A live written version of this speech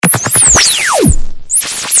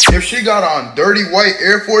If she got on dirty white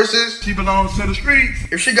Air Forces, she belongs to the streets.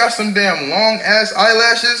 If she got some damn long ass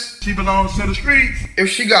eyelashes, she belongs to the streets. If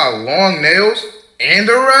she got long nails and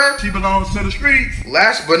a rat, she belongs to the streets.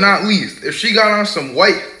 Last but not least, if she got on some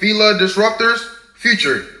white Fila disruptors,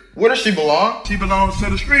 Future, where does she belong? She belongs to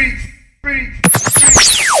the streets.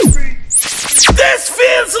 This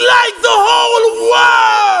feels like the whole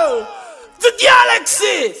world, the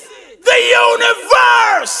galaxy, the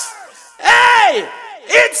universe. Hey,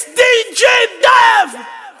 it's DJ Dev.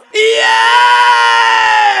 Yeah!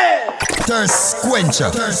 Thirst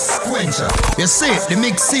Quencher. You see it, the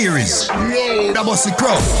mix series. That was the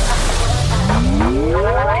crowd.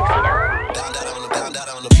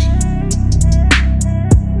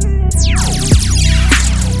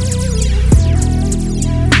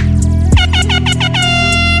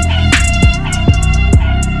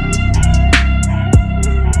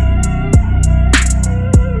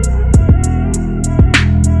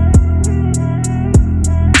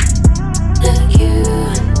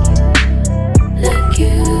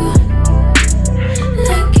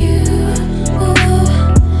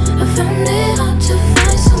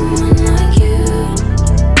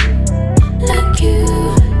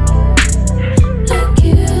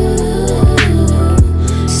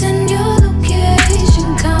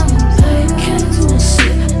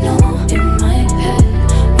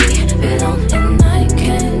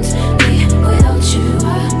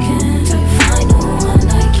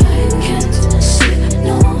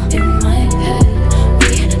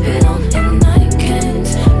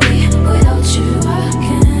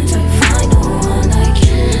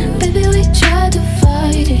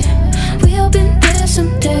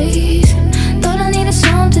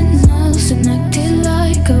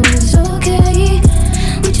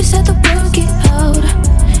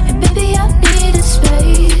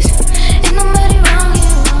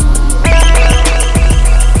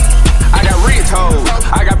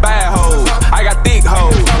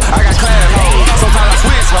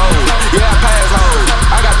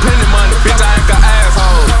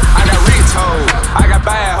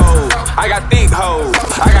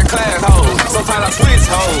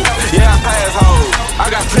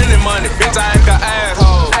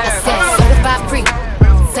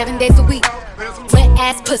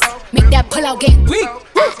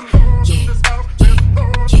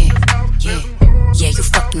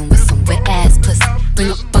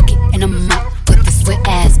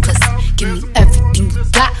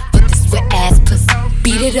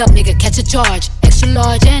 Charge, extra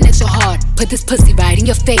large and extra hard. Put this pussy right in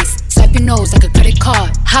your face. Swipe your nose like a credit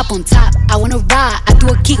card. Hop on top, I wanna ride. I do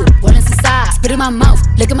a giggle, what is inside? Spit in my mouth,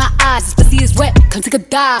 look in my eyes. This pussy is wet, come take a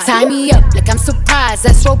dive. Tie me up like I'm surprised,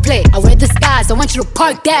 that's roleplay. I wear disguise, I want you to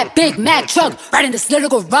park that Big Mac truck right in this little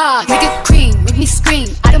garage. Make it cream, make me scream.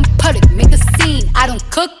 I don't public, make the scene. I don't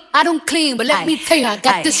cook, I don't clean, but let me tell you, I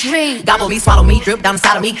got this ring. Gobble me, swallow me, drip down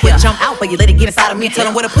inside of me. Quick jump out, but you let it get inside of me. Tell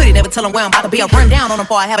them where to put it, never tell them where I'm about to be. I'll run down on them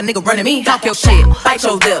before I have a nigga running me. Talk your shit, bite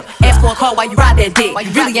your lip. Ask for a call while you ride that dick.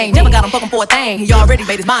 You really ain't never got him fucking for a thing. He already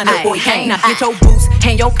made his mind up before he came. Now get your boots,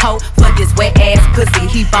 hang your coat for this wet ass pussy.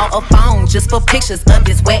 He bought a phone just for pictures of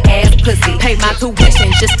this wet ass pussy. Pay my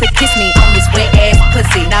tuition just to kiss me on this wet ass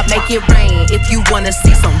pussy. Now make it rain if you wanna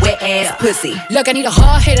see some wet ass pussy. Look, I need a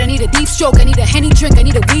hard hit, I need a deep stroke, I need a Henny drink, I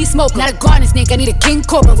need a weed smoke. Not a garden snake, I need a king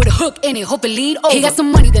cobra with a hook in it, hope it lead over. He got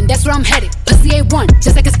some money, then that's where I'm headed. Pussy A1,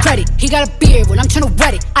 just like his credit. He got a beard, well I'm tryna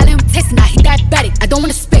wet it. I let him taste it, now he diabetic. I don't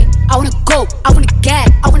wanna spit, I wanna go, I wanna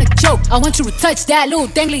gag, I wanna joke. I want you to touch that little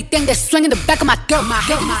dangly thing that's swinging the back of my throat.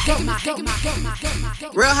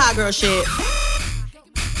 Real hot girl shit.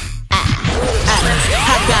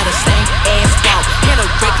 I got a stank ass walk and a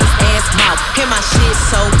reckless ass mouth. And my shit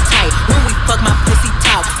so tight. When we fuck, my pussy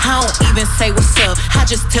talk. I don't even say what's up, I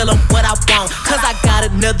just tell him what I want. Cause I got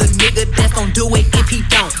another nigga that's gon' do it if he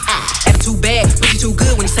don't. Attitude bad, but he too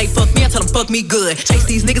good. When he say fuck me, I tell him fuck me good. Chase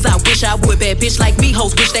these niggas, I wish I would. Bad bitch like me,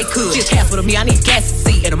 hoes wish they could. Just half of me, I need gas to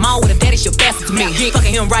see. And I'm on with a daddy, she'll pass it to me. You ain't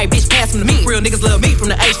fucking him right, bitch, pass him to me. Real niggas love me from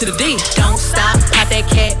the H to the D. Don't stop, pop that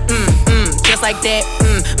cat, just like that,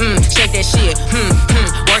 shake that shit,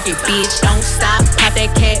 work it, bitch. Don't stop, pop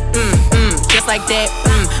that cat, just like that,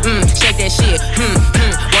 shake that shit,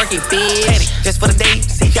 work it, bitch. Just for the day,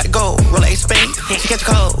 see you gotta go, roll a spade. She catch a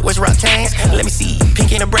cold, where's your rock chains? Let me see,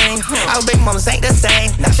 pink in the brain. Our baby mamas ain't the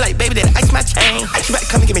same. Now she like, baby, that ice my chain. She better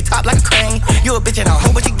come and give me top like a crane. You a bitch and a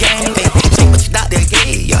whole bunch of gang. Shake what you doctor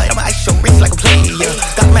gay, yeah. And my ice show wrist like a player.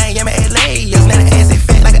 Got Miami, LA, yeah. Now the ass ain't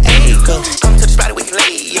fat like an acre. Come to the spot we can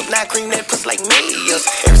lay up. Now cream that pussy like me,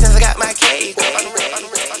 yeah. Ever since I got my cake.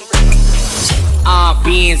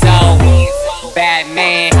 Benzo,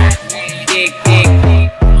 Batman, dick,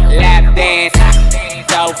 lap dance,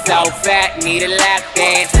 so so fat, need a lap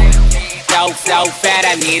dance. So fat,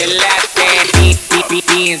 I need a lap dance.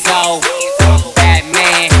 Benzo,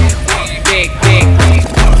 Batman, big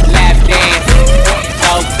lap dance.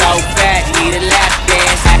 So fat, need a lap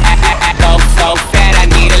dance. So fat, I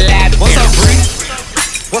need a lap dance. What's up, Bree?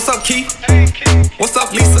 What's up, Keith? What's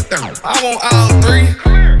up, Lisa? I want all three.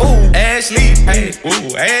 Ooh, Ashley, hey.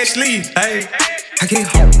 Ooh, Ashley, hey. I get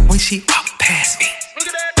home when she walk past me.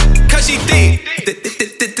 Cause she thick.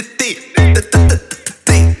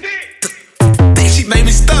 She made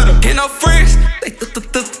me stutter. Get no friends.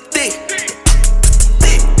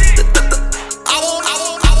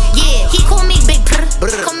 Yeah, he call me Big Purr.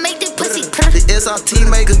 Come make the pussy purr. The SRT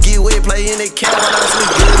maker get wet, play in that cat when I sleep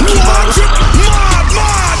good. Keep on.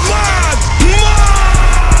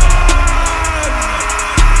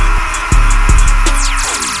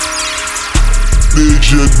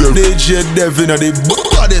 DJ Devin are the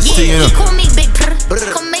baddest thing, you know. He call me Big Purr.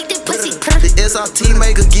 Come make the pussy purr. The SRT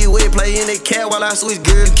maker get wet, play in that cat while I switch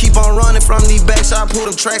gears. Keep on running from these backs, I pull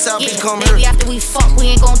them tracks out, bitch come baby, here. after we fuck,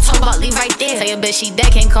 we ain't gon' talk about leave right there. Tell your bitch she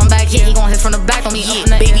dead, can't come back here. He gon' hit from the back on me,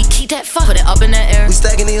 baby, keep that fuck, put it up in the air. We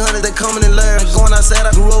stacking these hundreds, they coming in lair. Going outside,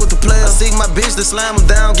 I grew up with the players. I seek my bitch to slam them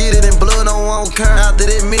down, get it in blood, no one care. After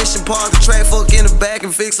that mission, park the track, fuck in the back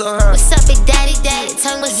and fix her. What's up, big daddy?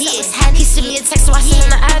 Tongue was his. He sent me a text, so I sent him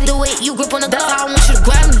the ad. The way you grip on the dog, I want you to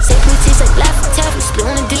grab me. Say blue teeth, like laugh and tap. Split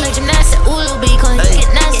on the dick like gymnastics. Ooh, little bitch, cause he get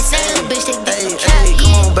nasty. Say little bitch, they get some cat.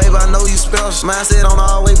 Come on, baby, I know you special. Mindset on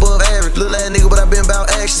all way above average. Little ass nigga, but I been about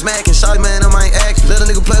action. Smacking, shawty man, I ain't action. Let a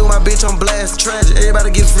nigga play with my bitch on blast. Tragic, everybody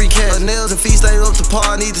get free cash. Her nails and feet stay up to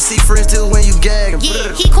par. Need to see friends till when you gag. Yeah,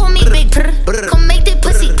 he call me Big Purr. Come make that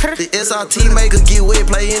pussy purr. The SRT maker get wet,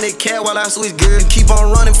 play in that cat while I switch gears. Keep on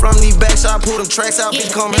running from these backs, I pull them tracks out,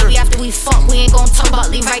 bitch come baby, here. after we fuck, we ain't gon' talk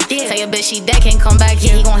about leave right there. Tell your bitch she dead, can't come back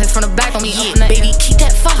here. He gon' hit from the back on me, baby, keep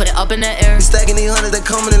that fuck, put it up in the air. We stacking these hundreds, they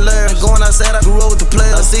coming in lair. Going outside, I grew up with the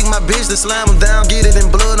players. I seek my bitch to slam them down, get it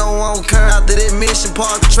in blood, no one care. After that mission,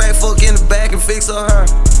 park the track, fuck in the back and fix her.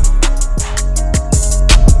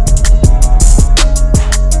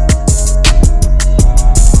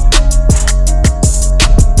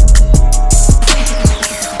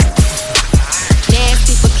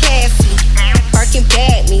 Nasty for classy, working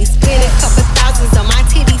bad me. Spend a couple thousands on my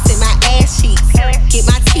titties and my ass cheeks. Get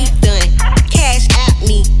my teeth done, cash at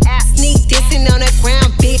me. Sneak dissing on the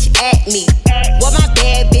ground, bitch at me. What my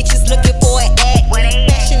bad bitches looking for an act.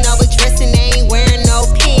 Fashion over dressing, they ain't wearing no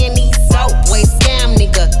panties. So waste scam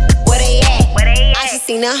nigga, where they at? I just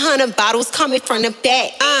seen 100 bottles coming from the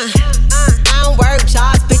back. I don't work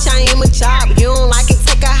jobs, bitch, I am a job. You don't like it,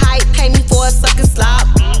 take a hike, pay me for a sucking slop.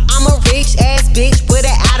 I'm a rich ass bitch with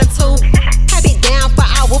an attitude. Pipe it down for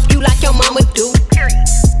I whoop you like your mama do.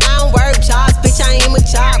 I don't work jobs, bitch, I am a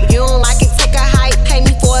job. You don't like it, take a hike, pay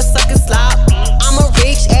me for a sucking slop. I'm a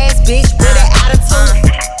rich ass bitch with an attitude.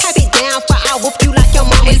 Pipe it down for I whoop you like your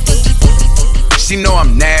mama do. She know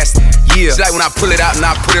I'm nasty, yeah. She like when I pull it out and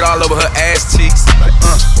I put it all over her ass cheeks. Like,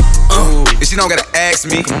 and she don't gotta ask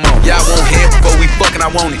me. Yeah, I want head before we fucking, I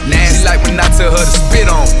want it nasty. She like when I tell her to spit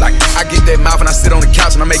on. Like, I get that mouth and I sit on the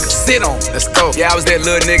couch and I make her sit on. Let's go. Yeah, I was that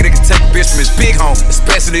little nigga that can take a bitch from his big home.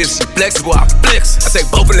 Especially if she flexible, I flex. I take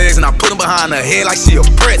both her legs and I put them behind her head like she a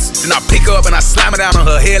press. Then I pick her up and I slam her down on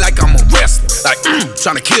her head like I'm a wrestler. Like,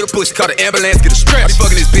 tryna kill the pussy, call the ambulance, get a stretch. I be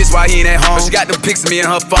fucking this bitch while he ain't at home. But she got them pics of me in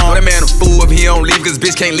her phone. That man a fool if he don't leave, cause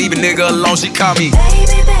bitch can't leave a nigga alone. She call me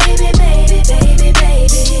baby, baby, baby, baby,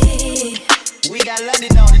 baby. We got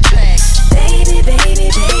London on the track. Baby, baby,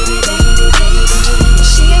 baby, baby, baby.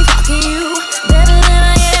 She ain't fucking you better than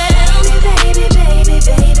I am. Baby, baby, baby,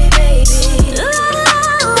 baby, baby.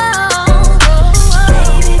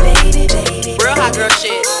 Baby, baby, baby. Real hot girl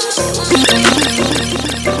shit.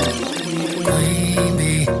 Queen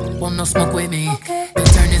bee, want no smoke with me. Then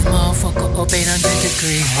turn this motherfucker up 800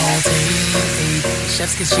 degrees. Whole team,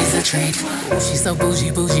 chefs cause she's a treat. Ooh, she's so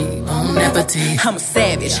bougie, bon appetit. I'm a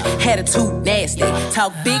savage, attitude nasty.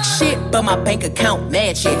 Talk big shit, but my bank account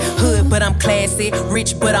match it. Hood, but I'm classy.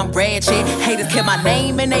 Rich, but I'm ratchet. Haters kept my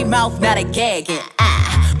name in their mouth, now they gagging.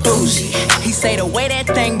 Bougie. He say the way that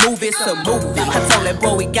thing move, it's a movie. I told that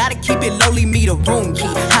boy we gotta keep it lowly, me the room key.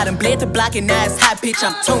 I done bled the block and now it's hot, bitch,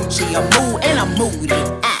 I'm Tunchi. I'm mood and I'm moody.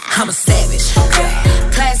 I'm a savage.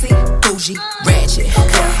 Classy, bougie, ratchet.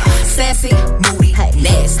 Sassy, moody,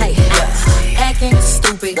 nasty. Acting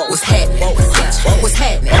stupid, what's happening? What's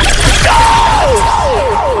happening?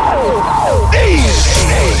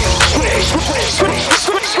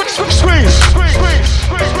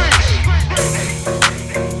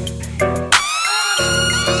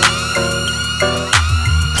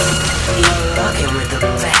 You're rocking with the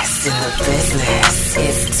best in the business.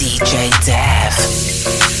 It's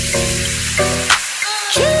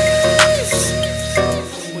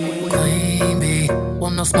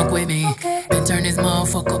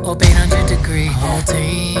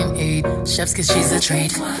chef's kiss, she's a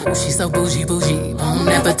treat. Ooh, she's so bougie, bon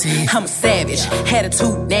appetit. I'm a savage,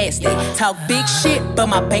 attitude nasty. Talk big shit, but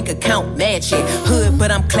my bank account match it. Hood, but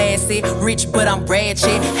I'm classy. Rich, but I'm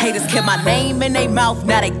ratchet. Haters kept my name in their mouth,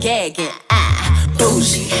 not a gagging.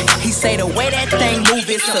 Bougie. He say the way that thing move,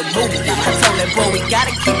 it's a movie. I told that boy we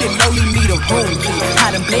gotta keep it lowly, need a room key.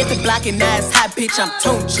 I done bled the block and now it's hot, bitch, I'm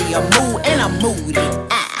Tunchi. I'm mood and I'm moody.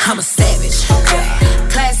 I'm a savage.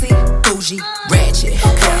 Classy, bougie, ratchet.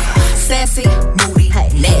 Sassy, moody,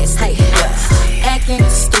 nasty. Acting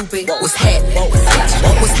stupid, what's happening?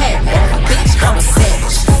 What's happening? Bitch, I'm a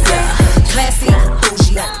savage. Classy,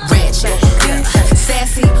 bougie, ratchet.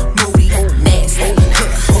 Sassy, moody, nasty.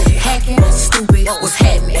 Hacking, stupid, what's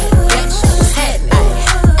happening? Bitch, what's happening?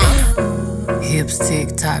 Hips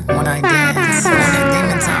tick tock when I dance. On that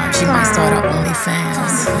demon time, she might start her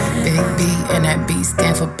OnlyFans. Big B and that B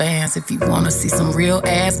stand for bands. If you wanna see some real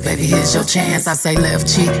ass, baby, here's your chance. I say left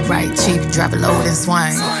cheek, right cheek, drop it low and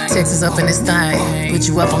swing. Texas up in this thing, put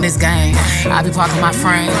you up on this game. I be parking my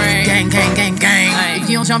frame, gang, gang, gang, gang. If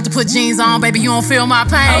you don't jump to put jeans on, baby, you don't feel my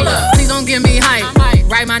pain. Please don't give me hype,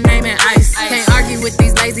 write my name in ice. Can't argue with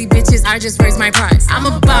these lazy bitches, I just raise my price. I'm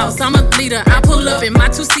a boss, I'm a leader, I pull up in my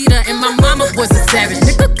two-seater, and my mama was a savage.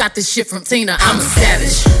 Nigga got this shit from Tina, I'm a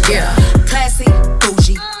savage, yeah. Classy,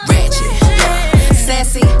 bougie, ratchet, yeah.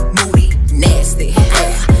 Sassy, moody, nasty,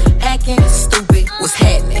 yeah. Acting stupid, what's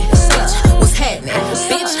happening? What's happening?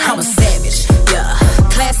 Bitch, I'm a savage, yeah.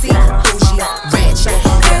 Classy, bougie, ratchet,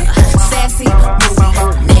 yeah. Sassy, moody,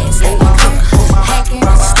 nasty, yeah. Acting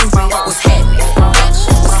stupid, what's happening? Bitch,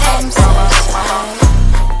 what's happening?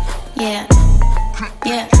 Yeah,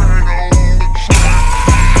 yeah.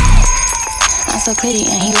 I'm so pretty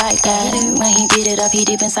and he like that. When he beat it up, he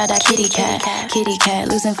deep inside that kitty cat. Kitty cat,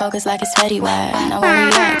 losing focus like it's Fetty Wap. Now where we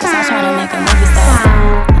at? Cause I'm trying to make a movie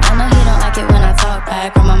star. I know he don't like it when I talk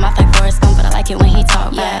back. Run my mouth like Forrest Gump, but I like it when he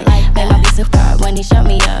talk back. Make my beat superb when he shut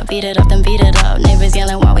me up. Beat it up, then beat it up. Neighbors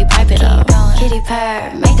yelling while we pipe it up. Kitty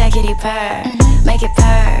purr, make that kitty purr. Make it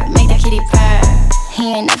purr, make that kitty purr. He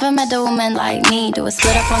ain't never met a woman like me. Do a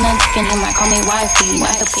split up on the dick and he might call me wifey.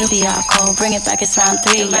 Knock the city off cold, bring it back, it's round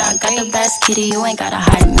 3. Yeah, I got the best kitty, you ain't gotta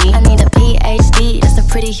hide me. I need a PhD, that's a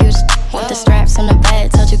pretty huge with the straps on the bed.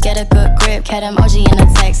 Told you get a good grip, cat emoji in the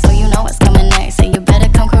text, so you know what's coming next. So you better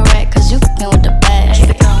come correct, cause you f***ing with the best.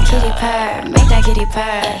 Kitty purr, make that kitty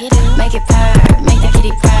purr. Make it purr, make that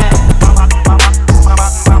kitty purr.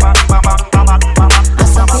 I'm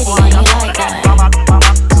so pretty and you like that.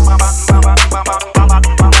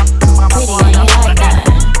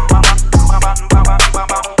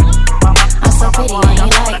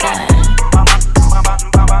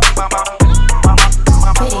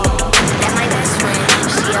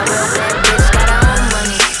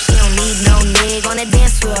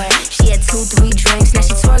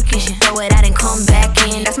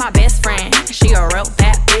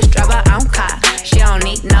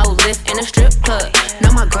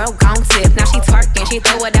 She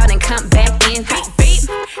throw it out and come back in. Beep, beep.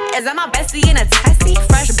 Is that my bestie in a taxi?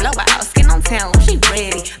 Fresh blowout, skin on town, she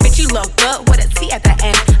ready. Bitch, you look good with a T at the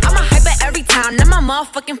end. I'm a hyper every time, not my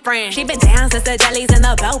motherfucking friend. She been down since the jellies and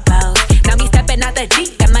the bobos. Now me stepping out the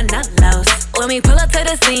Jeep, got my nut lows. When we pull up to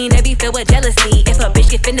the scene, they be filled with jealousy. If a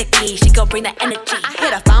bitch get finicky, she gon' bring the energy. I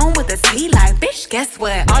hit a phone with a T like, bitch, guess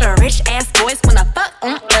what? All the rich ass boys wanna fuck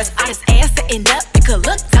on us. I just ass sitting up, you could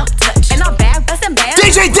look, don't touch. And I'm bad, bustin' bad.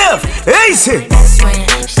 DJ Def, easy.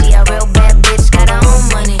 She a real bad bitch, got her own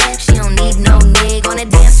money. She don't need no nigga on the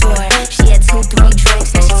dance floor. She had 2-3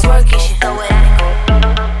 drinks, now she twerking. She throw it out.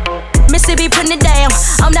 Mississippi putting it down.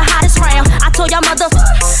 I'm the hottest round. I told y'all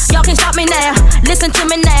y'all can stop me now. Listen to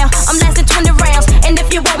me now. I'm lasting 20 rounds. And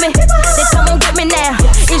if you want me, then come on with me now.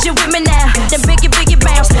 Is you with me now? Then biggie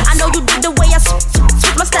bounce. I know you dig the way I switch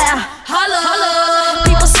my style. Holla, holla.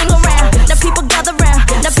 People sing around. Now people gather round.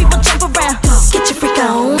 Now people jump around. Get your freak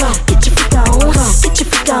on. Get your freak on. Get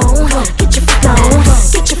your freak on. Get your freak on.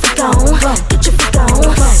 Get your freak on. Get your freak on.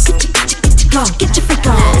 Get your freak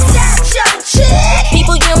on. That's your chick.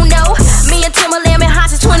 People you don't know. Me and Timberland been hot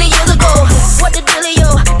since 20 years ago. What the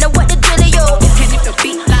dealio? Now what the dealio? And if the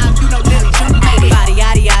beat loud, you know Lil Jon made it. Body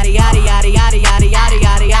yaddy yaddy yaddy yaddy yaddy yaddy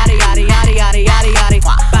yaddy yaddy yaddy yaddy yaddy yaddy yaddy yaddy.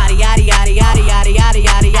 Body yaddy yaddy yaddy yaddy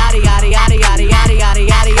yaddy yaddy yaddy yaddy yaddy yaddy yaddy yaddy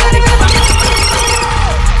yaddy yaddy.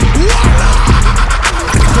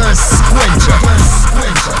 First Quencher.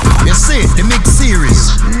 You see it, the mix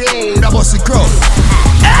series. That was the crowd.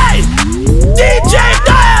 Hey, DJ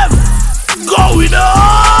Def.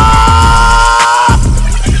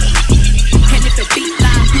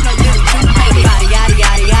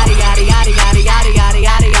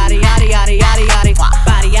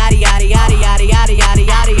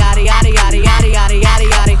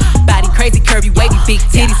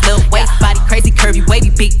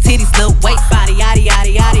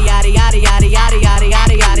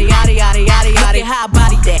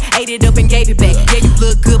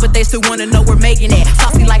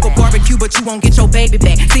 Saucy like a barbecue, but you won't get your baby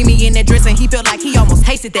back. See me in that dress and he felt like he almost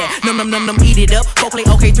tasted that. Num, eat it up. Go play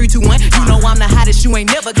okay, 3, 2, 1. You know I'm the hottest, you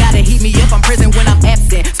ain't never gotta heat me up. I'm present when I'm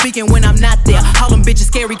absent, speaking when I'm not there. Call them bitches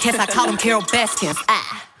scary cats, I call them Carol Baskins.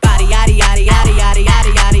 Body yaddy yaddy yaddy yaddy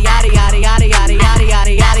yaddy yaddy yaddy yaddy yaddy yaddy yaddy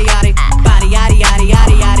yaddy yaddy yaddy. Body yaddy yaddy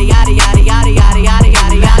yaddy yaddy yaddy yaddy yaddy yaddy yaddy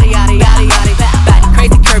yaddy yaddy yaddy yaddy yaddy. Body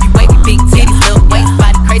crazy curvy, wavy, big titties, little waist.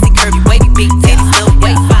 Body crazy curvy, wavy, big titties, little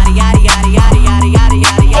waist. Body yaddy yaddy yaddy yaddy yaddy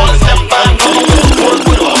yaddy yaddy.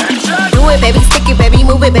 Do it, baby, stick it, baby,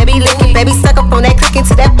 move it, baby, lick it, baby, suck up on that click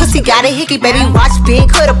into that pussy, got a hickey, baby. Watch big,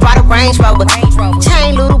 coulda brought a Range Rover.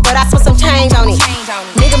 Chain little, but I spent some change on it.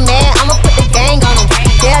 Nigga mad, I'ma put the gang on him.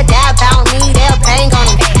 They'll die about me, they'll bang on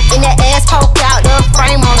him. In that ass poke out, the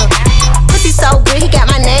frame on him. Pussy so good, he got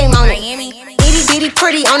my name on it. Itty bitty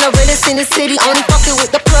pretty, on the realest in the city. Only fucking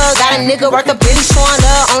with the plug, got a nigga worth a billy showing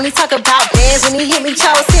love. Only talk about bands when he hit me,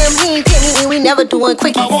 chose him. He ain't hit me, and we never doing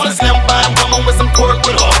quickie. I wanna slim by a woman with some pork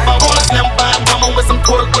with her. I wanna slim by a woman with some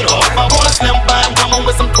pork with her. I wanna slim by a woman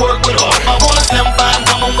with some pork with her. I wanna slim by a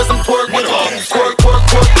woman with some pork with her. Pork, pork,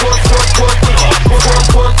 pork, pork, pork, pork with her. Pork,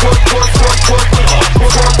 pork, pork, pork, pork, pork with her.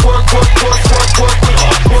 Pork, pork, pork, pork, pork, pork with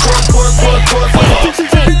her. Pork, pork, pork, pork, pork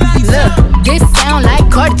with her. Look, this sound like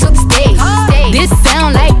Cardi took the stage. This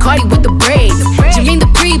sound like Cardi with the braids. Jermaine the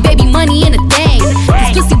pre, baby, money in a thing.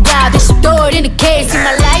 This pussy wild, this shit throw it in the case. See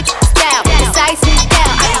my lifestyle, this ice and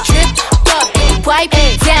down. I drip up, wipe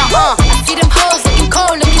it down. I see them hoes looking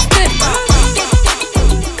cold, looking good.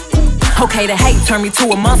 Okay, the hate turned me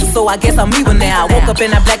to a monster, so I guess I'm evil now. I woke up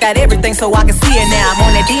and I blacked out everything so I can see it now. I'm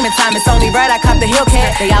on that demon time, it's only right I cop the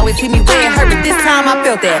Hellcat. They always hit me where it hurt, but this time I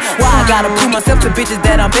felt that. Why I gotta prove myself to bitches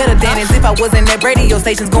that I'm better than? As if I wasn't at radio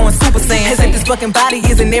stations going super saiyan. As if this fucking body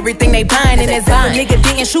isn't everything they buying. And as if a nigga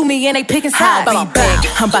didn't shoot me and they picking sides. Be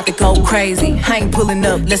back, I'm about to go crazy. I ain't pulling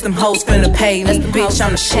up, less them hoes finna pay me. Bitch,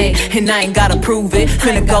 I'm the shit, and I ain't gotta prove it.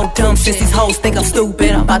 Finna go dumb since these hoes think I'm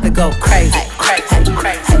stupid. I'm about to go crazy. Crazy,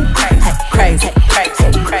 crazy, crazy, crazy,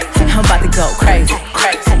 crazy, crazy. I'm about to go crazy,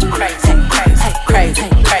 crazy, crazy, crazy, crazy,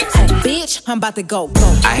 crazy. Bitch, I'm about to go.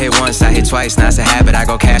 I hit once, I hit twice, now it's a habit, I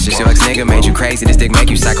go cash it. Your ex nigga made you crazy, this dick make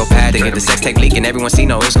you psychopathic. If the sex tape leak and everyone see,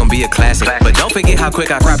 no, it's gonna be a classic. But don't forget how quick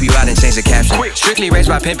I crop you out and change the caption. Strictly raised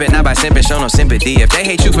by pimping, not by simping, show no sympathy. If they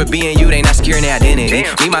hate you for being you, they not securing their identity.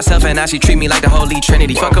 Me, myself, and I, she treat me like the Holy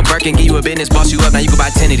Trinity. Fuck a Birkin, give you a business, boss you up, now you can buy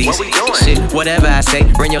 10 of these. Shit, whatever I say,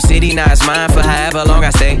 bring your city, now it's mine for however long I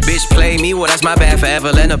stay. Bitch, play me, well that's my bad,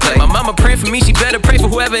 forever let her play. My mama pray for me, she better pray for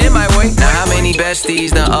whoever in my way. Now how many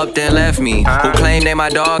besties done up then left me? Who claim they my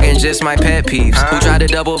dog and just my pet peeves? Who try to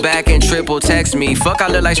double back and triple text me? Fuck, I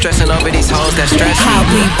look like stressing over these hoes that stress me. I'll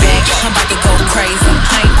be back, I'm about to go crazy.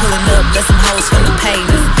 I ain't pulling up, let some hoes finna pay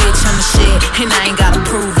me. Bitch, I'm the shit, and I ain't gotta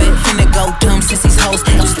prove it. Finna go dumb since these hoes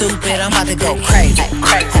think I'm stupid. I'm about to go crazy,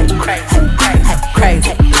 crazy, crazy, crazy,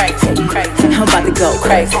 crazy, crazy, crazy. I'm about to go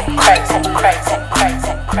crazy, crazy, crazy,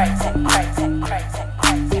 crazy, crazy, crazy,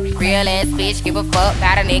 crazy. Real ass bitch, give a fuck,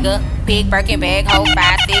 got a nigga. Big Birkin bag, hold 5,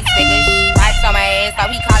 6 figures. Pipes on my ass, so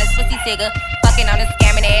he call his pussy tigger. Fucking on this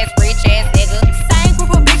scamming ass, rich ass nigga. Same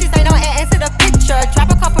group of bitches, they don't add to the picture.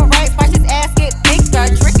 Drop a couple racks, watch his ass get bigger.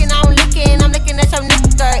 Drinking, I'm licking, I'm looking at your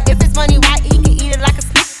nigga. If it's money, why he can eat it like a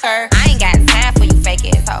snicker? I ain't got time for you fake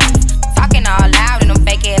ass hoes. Talking all loud in them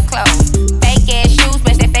fake ass clothes. Fake ass shoes,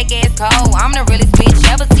 match that fake ass coat. I'm the realest bitch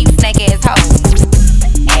ever see you snake ass hoes.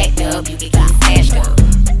 Act up, you can get smashed up.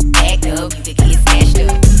 Act up, you can get smashed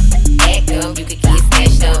up. Act up, you can get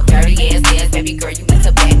smashed up. Dirty ass ass, baby girl, you need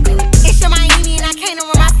to back up. It's your Miami and I can't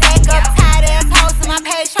run my stack up. Tired ass hoes on my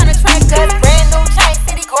page tryna track us. Brand new chain,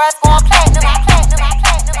 city girls going platinum.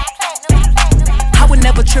 I would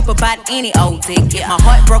never trip about any old dick. My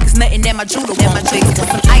heart broke, it's nothing that my judo won't fix. Put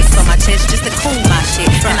some ice on my chest just to cool my shit.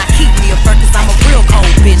 And I keep me a fur cause I'm a real cold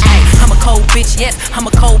bitch. Ay, I'm a cold bitch, yes, I'm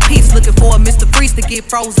a cold piece. Looking for a Mr. Freeze to get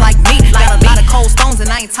froze like me. Got a lot of cold stones and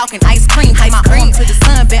I ain't talking ice cream. Take my arm to the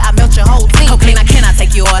sun, bet I melt your whole team. Okay, now can I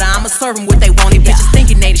take your order? I'ma serve them what they want. These bitches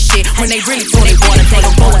thinking they the shit when they really throw they water. They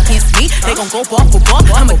gon' go against me, they gon' go bar for bar.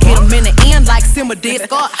 I'ma get them in the end like Simba did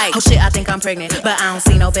Scar. Oh shit, I think I'm pregnant, but I don't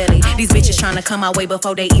see no belly. These bitches tryna come my way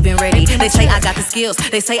before they even ready. They say I got the skills,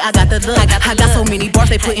 they say I got the look. I got so many bars,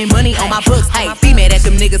 they putting money on my books. Hey, be mad at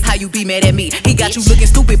them niggas, how you be mad at me? He got you looking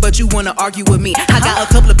stupid, but you wanna argue with me. I got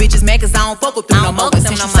a couple of bitches mad cause I don't fuck with them no more. But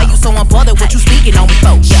since you say you so unbothered, what you speaking on me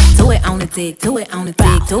for? Yeah, do it on the dick, do it on the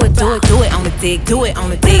dick, do it on the dick, do it on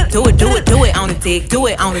the dick, do it on the dick, do it on the dick, do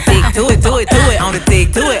it on the dick, do it on the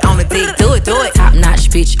dick, do it on the dick, do it. Top notch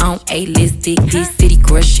bitch on A-list dick. This city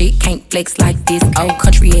girl shit can't flex like this. Old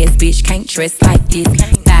country ass bitch can't dress like this.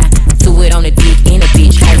 Bye, do it on the dick in a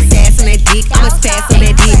bitch. I'm fast on that dick, I'ma spaz on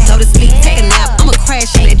that dick. Go to sleep, take a nap, I'ma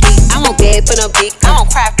crash on that dick. I won't beg for no dick, I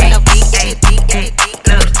won't cry for no dick.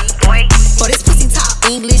 For this pussy talk,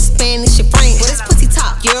 English, Spanish, and French. For this pussy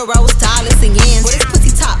talk, euros, dollars, and yens. For this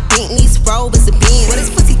pussy talk, Bentleys, Rovers, and Benz. For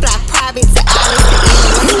this pussy fly private to Alice to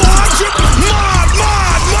N. Logic, mad.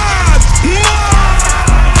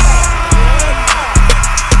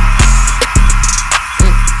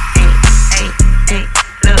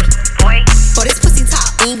 For this pussy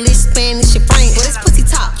talk, English, Spanish, and French. For this pussy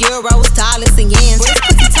talk, euros, dollars, and yens. For this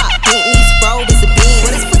pussy talk, Bentleys, Rovers, and Benz.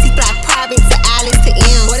 For this pussy fly private to Alice to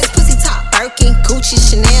N. For this pussy talk, Birkin, Gucci,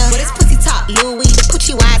 Chanel. For this pussy talk, Louis,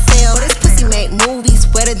 Pucci, YSL. For this pussy make movies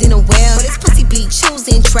wetter than a whale. For this pussy be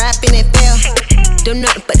choosing, trapping, and fail. Don't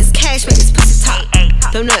nothing but this cash, man, this pussy talk.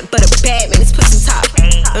 Don't nothing but a bad man, this pussy talk.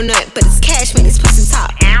 Don't nothing but this cash, man, this pussy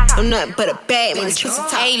talk. Don't nothing but a bad man, this pussy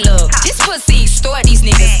talk. Hey, look, this pussy extort these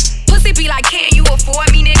niggas. Pussy be like, can you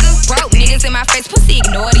afford me, nigga? Broke niggas in my face, pussy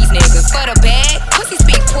ignore these niggas. For the bag, pussy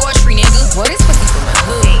speak poetry, nigga. Boy, this pussy from the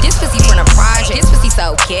hood. This pussy from the project. This pussy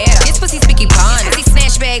so ghetto. This pussy speaking bond. This pussy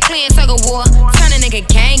snatch bag, playing tug of war. Turn a nigga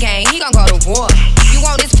gang, he gon' go to war. You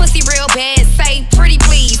want this pussy real bad? Say pretty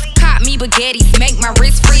please. Cop me baguettes, make my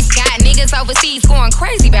wrist freeze. Got niggas overseas going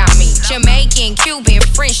crazy about me. Jamaican, Cuban,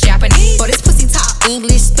 French, Japanese. For this pussy talk,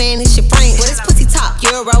 English, Spanish, and French. For this pussy talk,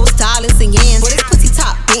 euros, dollars, and yens. For this pussy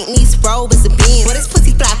talk, Bentleys, Rovers, and Benz. For this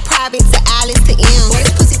pussy fly private to Alice to M. For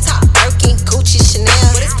this pussy talk, Birkin, Gucci, Chanel.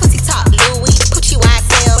 For this pussy talk, Louis, Pucci,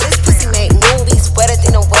 YSL. For this pussy make movies wetter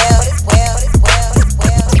than a whale.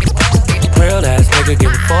 Real ass nigga give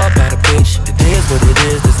a fuck about a bitch. It is what it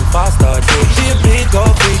is, this a 5-star dick. She a big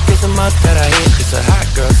old freak, it's a must that I hit. It's a hot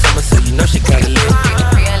girl summer, so you know she got it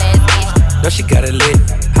lit. Know she got it lit.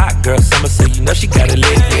 Hot girl summer, so you know she got it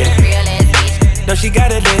lit. Yeah. Know she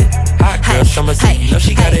got it lit. Hot girl summer, so you know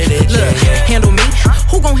she got it lit. Look, Yeah. handle me?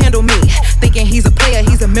 Who gon' handle me? Thinking he's a player,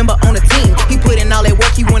 he's a member on the team. He put in all that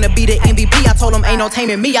work, he wanna be the MVP. I told him ain't no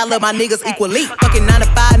taming me, I love my niggas equally. Fucking 9 to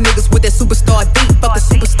 5 niggas with that superstar beat. Fuck the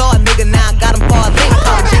superstar nigga, now I got him far late. I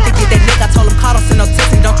called a chick to get that nigga, I told him call, don't send no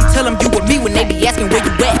text. And don't you tell him you with me when they be asking where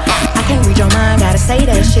you at. I can't read your mind, gotta say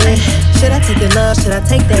that shit. Should I take your love, should I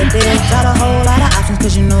take that dick? Got a whole lot of options,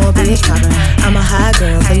 cause you know a bitch poppin'. I'm a high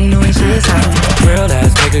girl, so you know when shit's hoppin'. Real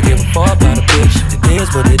ass nigga give a fuck about a bitch. It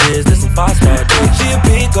is what it is, this a 5-star dick. She a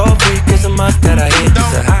big old freak, it's a must that I hit.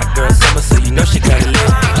 It's a hot girl summer, so you know she got it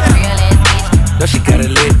lit. Know she got it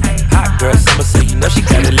lit. Hot girl summer, so you know she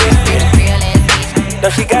got it lit. Yeah. Know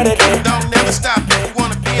she got it lit. Don't never stop, you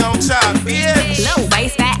wanna be on top, bitch. Low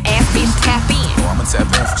waist, fat ass bitch, tap in. Oh, I'ma tap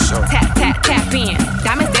in for sure. Tap in.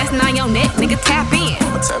 Diamonds dancing on your neck, nigga, tap in.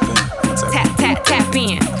 I'ma tap in. Tap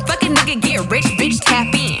in. Fucking nigga get rich, bitch,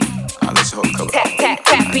 tap in. I'll let you hold the color.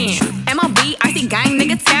 Tap in. MLB, icy gang,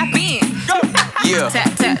 nigga, tap in. Yeah. Tap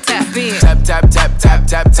in.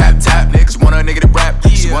 Tap. Niggas want a nigga to rap.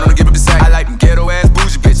 She want him to give up the sack. I like them ghetto ass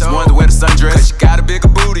bougie bitches. Ones that wear the sundress. Cause she got a bigger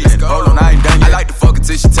booty. Hold on, I ain't done yet. I like to fuck her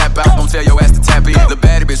till she tap out. Don't tell your ass to tap in. The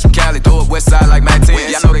baddie bitch from Cali, throw up west side like Matt 10.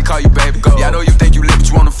 Yeah, I know they call you baby. Yeah, I know you think you lit, but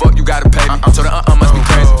you wanna fuck, you gotta pay me. So the must be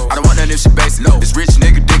crazy. I don't want nothing if she basic. No, this rich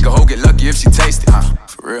nigga dick, a hoe get lucky if she taste it.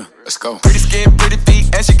 For real, let's go. Pretty skin, pretty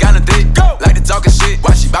feet, and she got a dick. Like to talking shit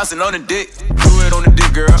while she bouncing on the dick. Do it on the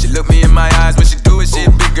dick, girl. She look me in my eyes when she do it, she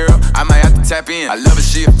a big girl. I might have to tap in. I love it,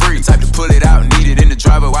 she a freak. Type to pull it out, need it in the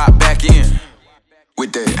driver while I back in.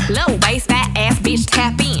 With that. Low waist, fat ass bitch,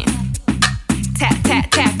 tap in.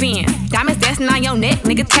 Tap in. Diamonds dancing on your neck,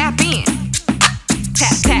 nigga, tap in.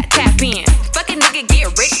 Tap in. Fucking nigga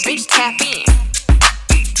get rich, bitch, tap in.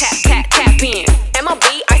 Tap in.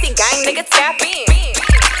 MLB, icy gang, nigga, tap in.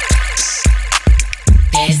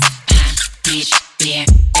 That's my bitch, there,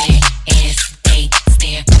 fat ass, they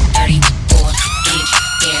stare. 34-inch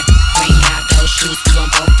hair, bring out those shoes, we gon'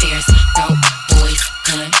 both pairs. Dope boys,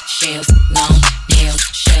 gun shells, long nails,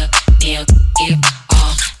 shut nail. If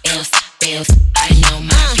all else fails, I know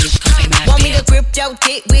my bitch gon' pay my bills. Want me to grip your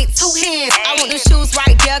dick with 2 hands? I want them shoes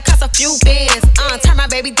right there, cost a few bands. Turn my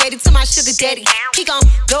baby daddy to my sugar daddy. He gon'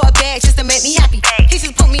 blow a bag just to make me happy. He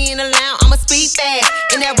just put me in the lounge, I'ma speed fast.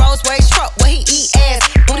 In that Rolls Royce truck where he eat ass.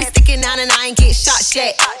 Booty sticking out and I ain't get shot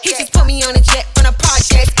yet. He just put me on a jet from the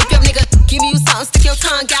projects. If your nigga give you something, stick your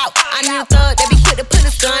tongue out. I need a thug that be quick to pull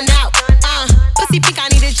his gun out. Pussy pink,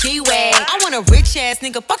 I need a G-Wag. I want a rich ass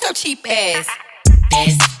nigga, fuck your cheap ass.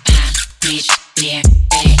 That's my bitch, there,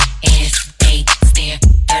 fat ass, they stare.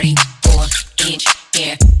 34-inch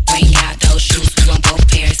hair, bring out those shoes, we gon' both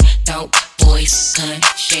pairs. Dope boys, gun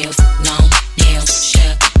shells, long nails,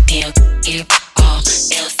 shut nail. If all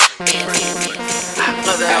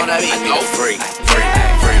need a freak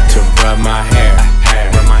to rub my hair.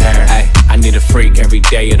 Ay, I need a freak every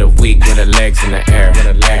day of the week with her legs in the air.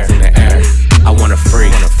 I want a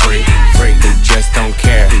freak who just don't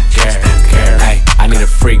care. Ay, I need a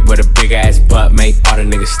freak with a big ass butt, make all the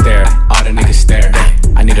niggas stare.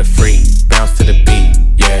 I need a freak, bounce to the beat.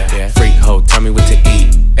 Yeah. Freak hoe, tell me what to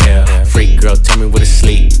eat. Yeah. Freak girl, tell me what to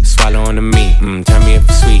sleep. Swallow on the meat, tell me if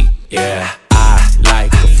it's sweet. Yeah. I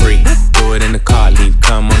like a freak. Do it in the car, leave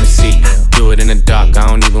cum on the seat. Do it in the dark, I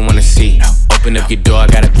don't even wanna see. Open up your door, I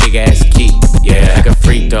got a big ass key. Yeah, like a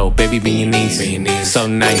freak though, baby, be your niece. So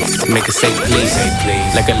nice, make her say please.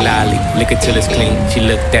 Like a lolly, lick it till it's clean. She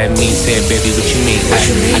looked at me, said, baby, what you mean?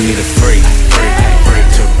 I need a freak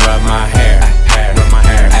to rub my hair.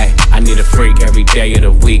 Ay, I need a freak every day of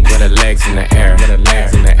the week with her legs in the air.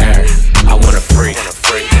 I want a freak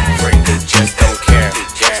who just don't care.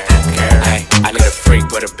 Ay, I need a freak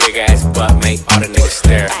with a big ass butt, make all the niggas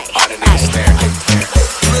stare.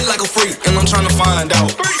 You look like a freak, and I'm tryna find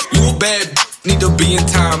out. You a bad, need to be in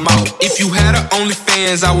timeout. If you had a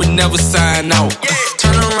OnlyFans, I would never sign out.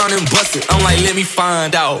 Turn around and bust it, I'm like, let me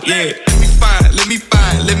find out. Yeah, let me find out.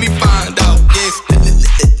 Yeah, let me find out.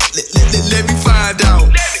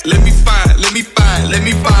 Let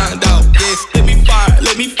me find out. Yes,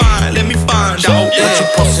 let me find out. What you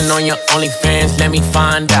posting on your OnlyFans? Let me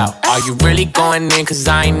find out. Are you really going in? Cause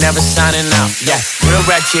I ain't never signing out. Yeah, real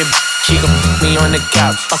ratchet, she gon' put me on the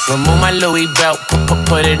couch. Remove my Louis belt,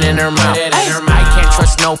 put it in her mouth. I can't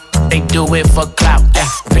trust no, they do it for clout.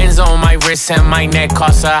 Pins on my wrist and my neck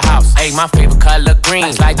cost a house. Ayy, my favorite color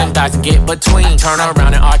green. Slide them dots and get between. Turn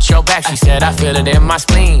around and arch your back. She said I feel it in my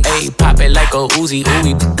spleen. Ayy, pop it like a Uzi,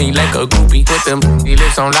 me like a groupie. Put them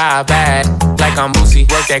lips on live bad, like I'm Boosie.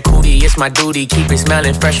 Work that cootie, it's my duty. Keep it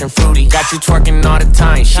smelling fresh and fruity. Got you twerking all the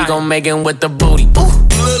time. She gon' make it with the booty. Ooh.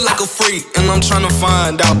 You look like a freak, and I'm tryna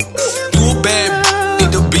find out. You a bad,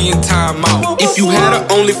 need to be in timeout. If you had a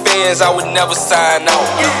OnlyFans, I would never sign out.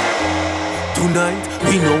 Tonight,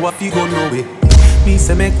 we know what we gon' know it. Me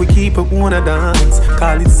say make we keep it wanna dance.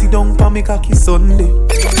 Call it sit down pa me cocky Sunday.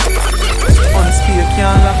 On the spear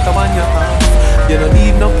can't lock the one you have. You don't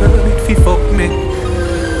need no permit fi fuck me.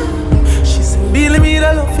 She said, really me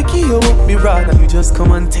the love fi keep you up. Me rather you just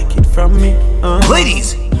come and take it from me.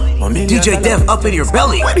 Ladies, DJ Dev up in your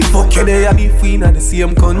belly. Where the fuck you there if we not the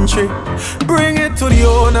same country? Bring it to the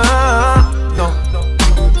owner. No.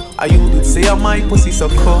 I you did say my pussy so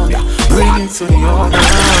cold. Yeah. Bring it to the owner.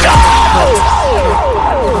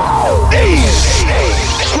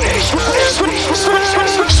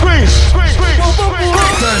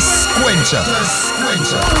 Thirst Quencher.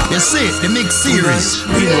 You see it, the mix series.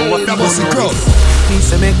 We know what that was the crowd. He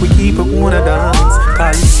say make we keep it wanna dance.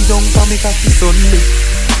 Call you sit down for me cocky Sunday.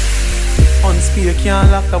 On spear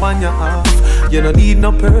can't lock the one you have. You don't need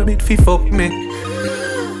no permit fi fuck me.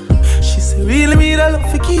 She say really me the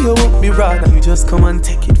love fi keep you up. Me rather you just come and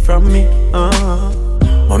take it from me.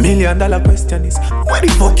 $1 million question is, where the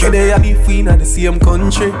fuck you there if we not the same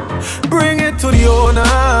country? Bring it to the owner.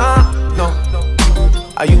 No.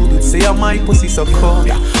 I you did say my pussy so cold.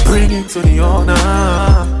 Yeah. Bring it to the owner.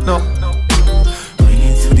 No. Bring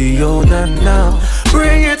it to the owner now.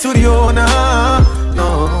 Bring it to the owner.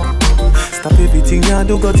 No. Stop everything you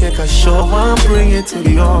do, go take a shower. Bring it to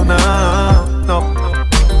the owner. No.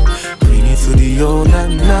 Bring it to the owner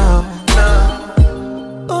now.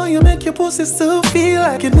 Oh, you make your pussy still feel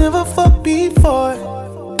like you never fucked before.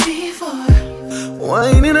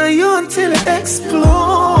 Whining on you until it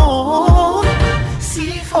explode.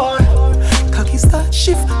 C4. Cocky start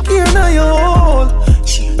shift gear now you hold.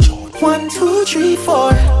 Change out 1, 2, 3,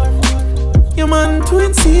 4. Your man too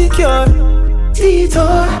insecure.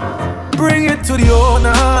 Detour. Bring it to the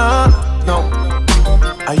owner. No.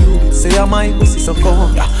 I you did say my pussy so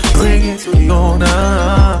cold. Yeah. Bring it to the owner.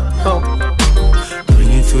 No.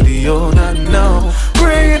 To the owner now.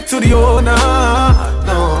 Bring it to the owner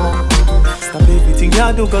now. Stop everything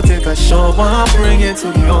you do, go take a shower. Bring it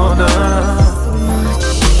to the owner.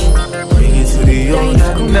 Bring it to the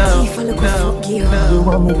owner now. You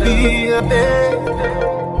want me be a babe?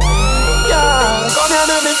 Yeah, come here,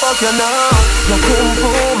 let me fuck you now. You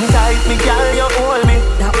boom tight, me girl, you hold me.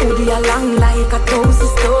 That hoodie along like a toast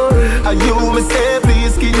story. And you me say,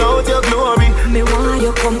 please skin out your glory. Me want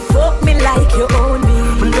you come fuck me like you own me.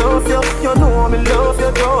 Me love you, you know me love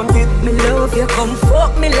you, don't it? Me love you, come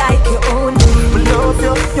fuck me like you own me. Me love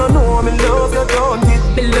you, you know me love you, don't it?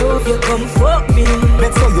 Me love you, come fuck me.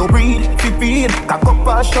 Make sure you breathe, feed, cock up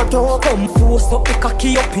and shut up. Come force up the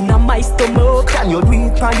cocky up in my stomach. Can you do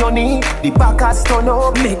it on your knee? The back has turn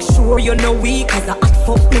up. Make sure you know weak, cause I hot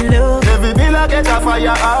fuck me love. Every bill I get a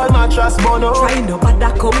fire, all my trust bono. Try no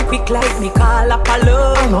bother come quick like me call up a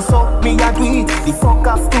love. I know so, me a do it, the fuck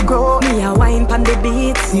have to go. Me a wine pan the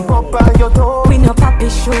beat, the pop on your toe. We no papi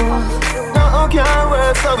show. No can't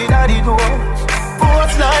work so we daddy do.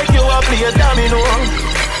 Post like you a play a domino.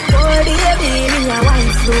 Oh baby, me a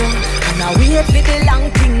wine slow. And I wait for the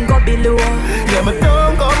long thing go below. Yeah, but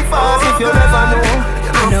don't come fast if you never know.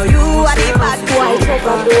 I know you are the bad boy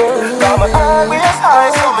over there. I'm always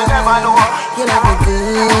high so me never know. You love me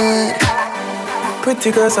good.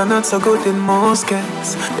 Pretty girls are not so good in most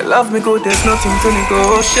cases. You love me good, there's nothing to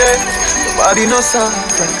negotiate. Your body no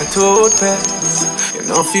soft like a toad pass. You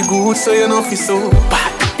know feel good, so you know feel so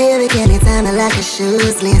bad. Baby, can you tell me like a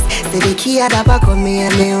shoes list? Say the key at the back of me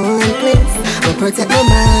at my own place. But protect my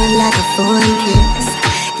mind like a phone kiss.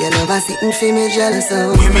 You love a sitting for me jealous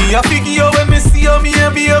of. Give me a figure when me see you, me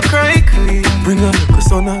and be a cry clean. Bring a little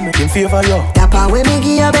son and make him favor you. That part when me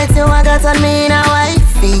give you bet you I got on me in a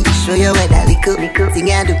wifey. Show you where that little thing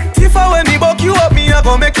I do. If I when me buck you up, me I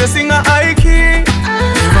gon' make you sing a high key.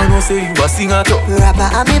 Never know say you a singer too. Rapper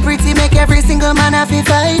and me pretty make every single man have to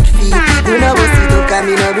fight feet. You know what's it to come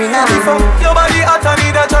in a bring a me home. Your body hot and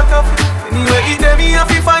need a jack up. Anyway, it dem me have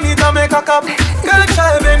to find it and make a copy. Girl,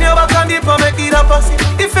 try bend your back and dip and make it a pass.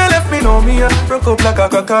 If you left me, know me, broke up like a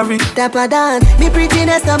cockary. Dapper Dan, me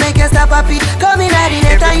prettiness to make you stop happy. Come in at the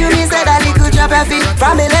net and you me say that little drop a feet.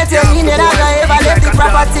 From me let you in and I ever left the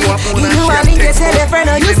property. You and link you tell a friend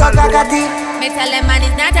or you suck a catty. Me tell them man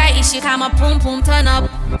it's not a issue, come a pum pum turn up.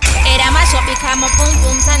 Hey, that my shop become a pum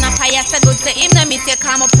pum turn up. I have to go to him, me say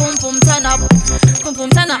come a pum pum turn up. Pum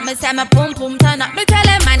pum turn up, me say me pum pum turn up. Me tell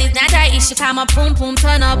them man it's not a issue, come a pum pum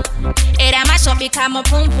turn up. Hey, that my shop become a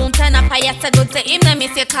pum pum turn up. I have to go to him, me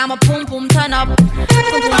say come a pum pum turn up. Pum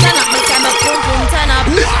pum turn up, me say me pum pum turn up.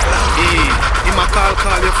 Hey, him a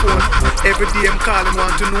call your phone. Every day I'm calling,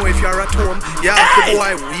 want to know if you're at home. Yeah, the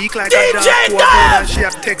boy weak like a dog to a phone and she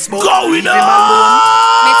have text about leave him alone.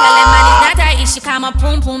 Me tell them man it's not a issue, come a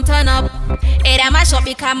pum pum turn up. Hey, that my shop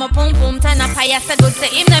become a pum pum turn up. I have to go to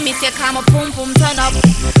him, me say come a pum pum turn up.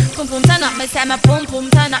 Pum pum turn up, me say me pum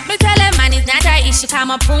pum turn up. Me tell them man it's not a issue,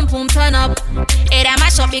 come a pum pum turn up. Hey, that my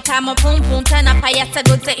shop become a pum pum turn up. I have to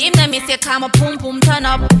go to him, me say come a pum pum turn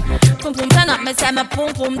up. Pum pum turn up, me say me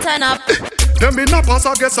pum pum turn up. Them in a pass,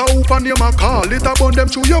 I guess I open name and call. It about them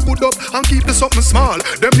chew your good up and keep the something small.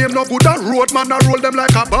 Them name no good and road man, I roll them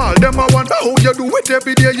like a ball. Them I wonder how you do it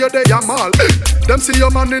every day, you day a mall. Them see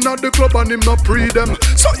your man in at the club and him not pre them.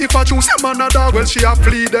 So if I choose him another, well she a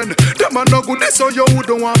flee then. Them are no good, so you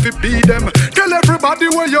wouldn't want to be them. Tell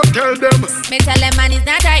everybody where you tell them. Me tell them man it's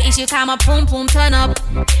not a issue, come a pum pum turn up.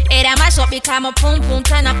 Hey, that my shop become a pum pum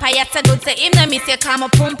turn up. I have to go to him, me say come a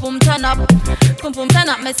pum pum turn up. Pum pum turn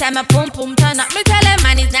up, me say me pum pum turn up. Me tell them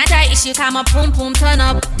man it's not a issue, come a pum pum turn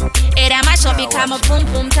up. Hey, that my shop become a pum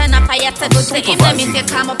pum turn up. I have to go to him, me say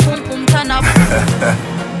come a pum pum turn up.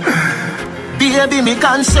 Baby, me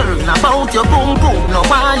concerned about your boom boom. No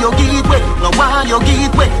why you give way, no why you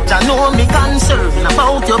give way. I know me concerned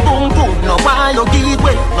about your boom boom. No why you give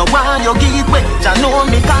way, no why you give way. I know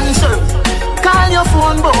me concerned. Call your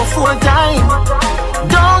phone about 4 times.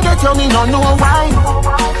 Don't get you me no know why.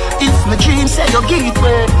 If my dream say you give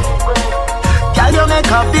way, girl you make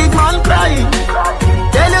a big man cry.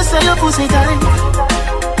 Tell you say your pussy tight.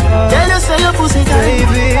 Tell you say your pussy tight,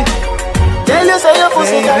 baby. Tell you say your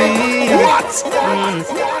pussy tight. What?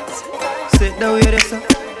 Sit down with us up,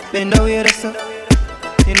 bend down with us up.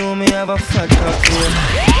 You know me have a fat cock here.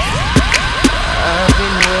 I've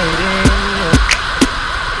been waiting.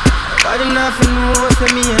 Nobody nothing knows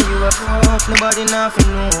say me and you a fuck. Nobody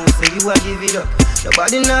nothing knows say you a give it up.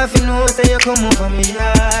 Nobody nothing knows say you come over me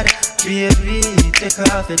yard. Baby, take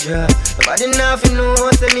off your dress. Nobody nothing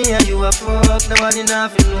knows say me and you a fuck. Nobody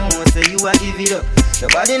nothing knows say you a give it up.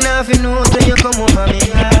 Nobody nothing knows say you come over me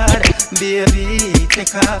yard. Baby,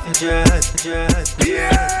 take off your dress.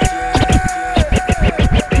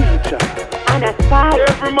 And a spot.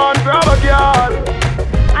 Every man grab a girl.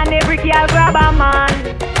 And every girl grab a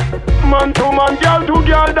man. Man to man, girl to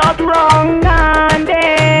girl, that wrong.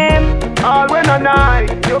 Condemn. All when a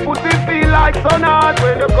night, your pussy feel like sun hot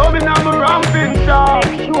when you come in on the ramping shop.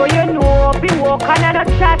 Make sure you know, be walk another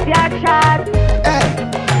chat, ya chat. Hey.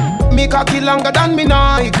 Me cocky longer than me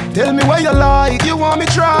Nike. Tell me where you like. You want me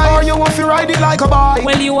try or you want to ride it like a bike?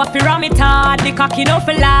 Well, you want to ram it hard. The cocky no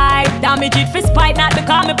for life. Damage it for spite, not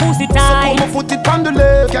because me pussy tight. So come put it on the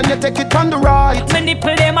left, can you take it on the right? My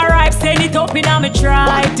nipple them a ripe, send it up in a me try.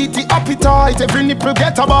 White titty appetite, every nipple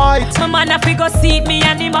get a bite. My man a figure seat me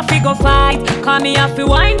and him a figure fight. Call me a fi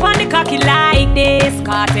wine pon the cocky like this.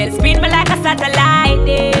 Cartel spin me like a satellite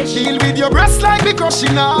dish. Deal with your breast like the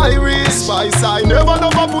crushing iris. Spice, I never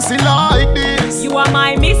love a pussy like this. You are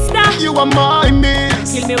my mister. You are my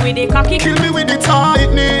miss. Kill me with the cocky. Kill me with the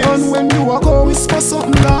tightness. And when you are go whisper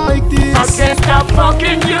something like this, I can't stop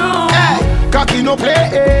fucking you. Hey, cocky no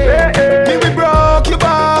play. Me we broke your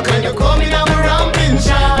back when you come in, I'm a ramping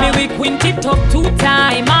shot. Me we quint it up 2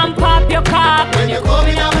 times and pop your cock when you come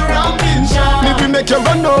in, I'm a ramping shot. Me we make you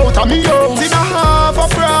run out of me out in a half a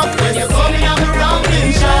frock when you come in, I'm a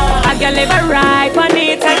ramping shot. I can live a ride on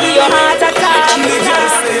it and give your heart attack. The girl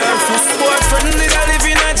say her for sport friend, they live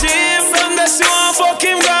in a gym. From that she want fuck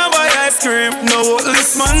him, go buy ice cream. No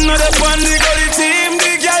this man, no that one, the gully team.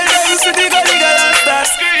 The girl dance to the gully girl and start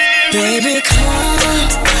scream. Baby, come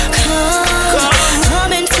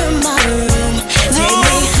into my room. Take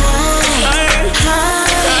me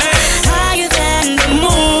higher than the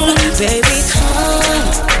moon. Baby,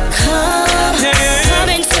 come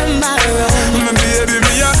into my room. Baby,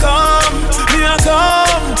 me a come.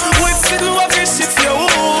 With sitting walking shit for your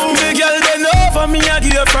womb. The girl bend over, me a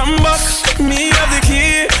give you from back. Me have the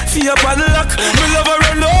key for your padlock. Me love her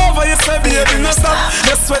run over, you say baby no stop.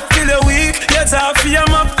 You sweat till you're weak, you talk for your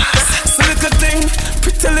map. So little thing,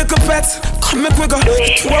 pretty little pet. Come make we go,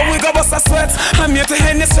 what we go bust a sweat. I'm here to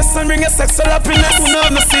end your stress and bring your sexual happiness. We know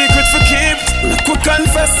no secret for keep. Make we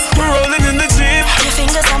confess, we're rolling in the Jeep. Your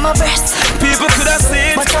fingers on my breast. People could have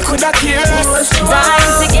seen, but I could have cared.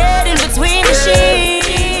 Dying to get in between the sheets.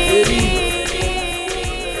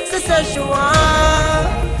 Sister, she want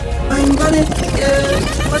wine on it, yeah.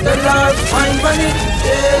 What the love, wine on it,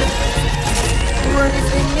 yeah. Do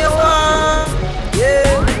anything you want,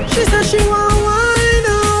 yeah. She said she want wine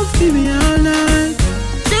up, give me all night.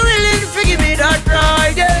 She willing to give me that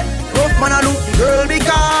ride, yeah. Rough man, I look the girl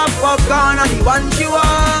because popcorn and the one she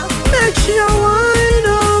want. Make sure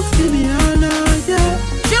wine up, give me all night, yeah.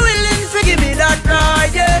 She willing to give me that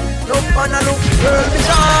ride, yeah. Rough man, I look the girl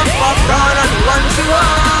because popcorn and the one she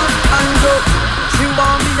want. And up. She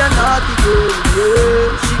want me a naughty girl,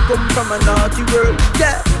 yeah. She come from a naughty world,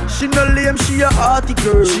 yeah. She no lame, she a hearty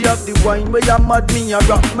girl. She have the wine where you mad me and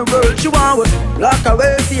rock my world. She want me lock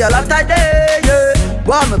away for a lot of day, yeah.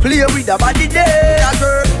 Want me play with her body day, a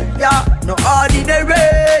girl, yeah. No ordinary,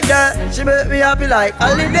 yeah. She make me happy like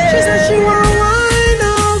holiday. She said she want wine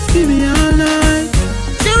up, give me all night.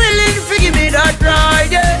 She willing to give me that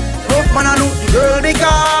ride, yeah. Rough man, I look the girl, the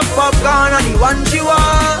car, popcorn and the one she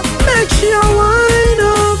want. Make sure wine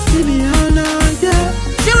up, give me all night, yeah.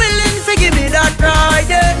 She willing to give me that ride,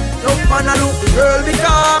 yeah. Rough man, I look the girl, the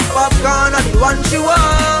car, popcorn and the one she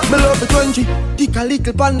want. Me love the 20, dick a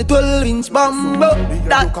little pan the 12-inch bamboo.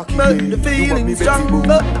 That make the feeling strong.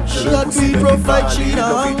 She got sweet rough like she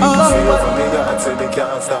done. Say they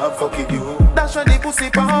can't stop fucking you. That's when the pussy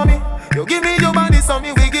for me. You give me your body, so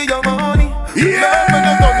me we give you money. Yeah. When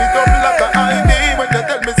you turn it up like an ID. When you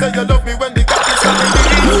tell me say you love me when the cock is on me.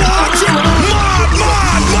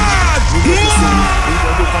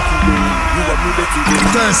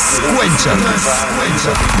 Thirst Quencher.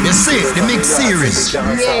 You see the mix series.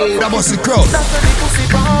 That was the crowd. That's when the pussy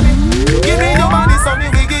for me. You give me your body, so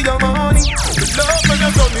me we give you money. Love when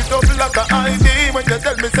you turn it up like an ID. When you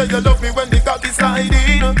tell me say you love me when the cock is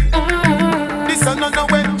sliding. This a not a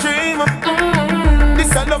wet dream.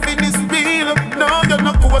 This a loving is real. No, you're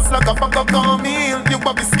not coarse like a bag of cornmeal. You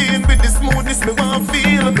have the skin with the smoothness me want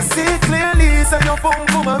feel. Me see clearly, say you pump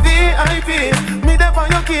for my VIP. Me dep on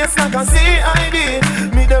your case like a CID.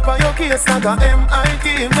 Me dep on your case like a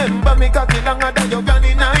MIT. Remember me cocky longer than your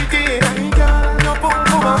granny 90. You pump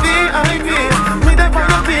for my VIP. Me dep on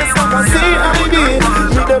your case like a CID.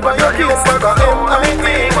 Me dep on your case like a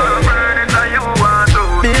MIT.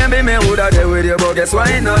 Baby, me woulda there with you, but guess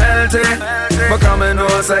why no healthy? But come and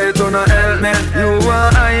know say it don't help me. You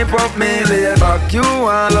want hype up me, lay back. You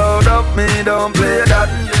want load up me, don't play that.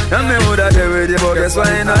 And me woulda there with you, but guess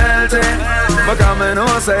why no healthy? But come and know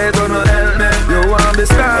say it don't help me. You want be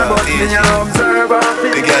star, but me an observer.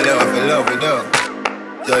 The girl you have to love me though.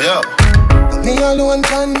 Yo. Me alone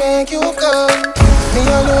can make you come. Me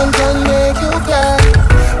alone can make you cry.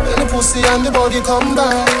 When the pussy and the body come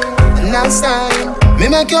back. Last time, me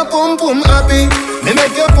make your pum pum happy. Me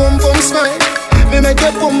make your pum pum smile. Me make your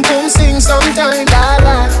pum pum sing sometime. La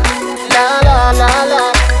la, la la la la,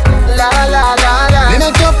 la la la la. Me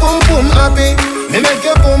make your pum pum happy. Me make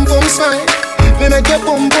your pum pum smile. Me make your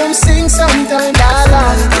pum pum sing sometime. La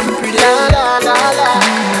la, la la la la.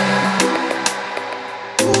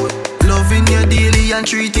 Loving you daily and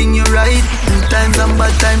treating you right. Good times and bad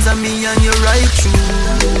times and me and you right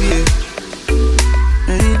true, yeah.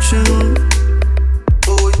 Ain't true.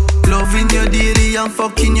 Loving you daily and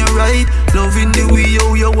fucking you right. Loving the way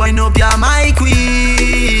you wind up, you're my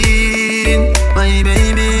queen. my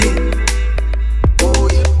baby.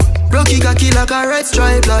 Rocky cocky like a red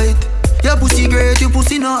stripe light. Your pussy great, your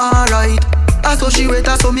pussy not alright. I saw she wet,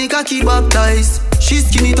 I saw me cocky baptized. She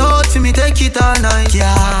skin it out for me, take it all night.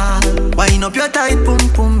 Yeah, wind up your tight pum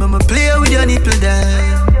pum, I'ma play with your nipple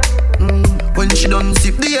there. When she done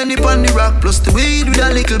sip the honey on the rock, plus the weed with a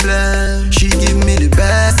little blend. She give me the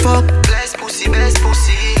best fuck, best pussy, best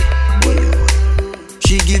pussy.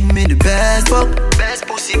 She give me the best fuck, best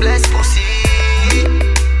pussy, best pussy.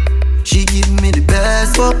 She give me the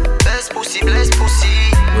best fuck, best pussy, best pussy.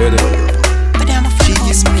 She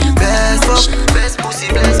give me the best fuck, best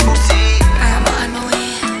pussy, best pussy. I'm on my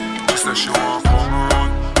way. She say she want come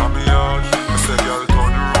around, I'm me hard. I say y'all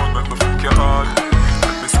turn around, make me fuck your hard.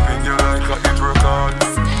 Make me spin you like a hit record.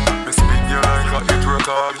 Me spin you like a hit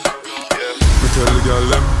record. Me tell the girl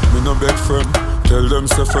them, me no beg friend. Tell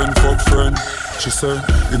them say friend fuck friend. She say,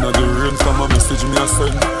 inna the rain from a message me a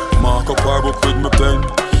send. Mark up her book with me pen.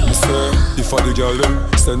 Me say, if I the girl them,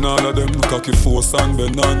 send all of them. Cocky force and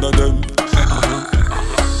bend under them.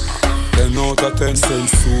 10 out of 10 send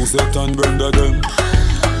Suzette and Brenda them.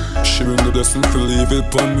 She bring the blessing to leave it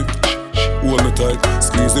pon me. Hold me tight,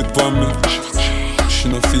 squeeze it pon me. She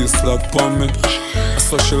no feel slack pon me. I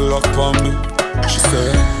saw she lock pon me. She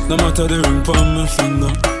say, no matter the ring pon my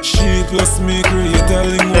finger. She plus me create a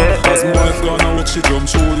lingo. As my wife gonna watch she jump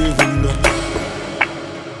through the window.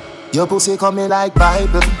 Your pussy coming like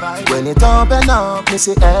Bible. When it open up, me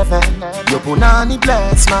see heaven. Your punani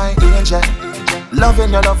bless my angel.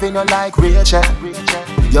 Loving you like Rachel.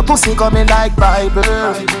 Your pussy coming like Bible.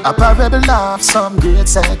 A parable of some great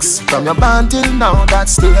sex. From your band till now,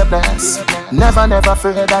 that's stay blessed. Never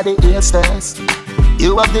afraid of the A-stairs.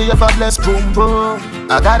 You have the ever blessed boom boom.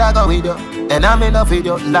 I gotta go with you, and I'm in love with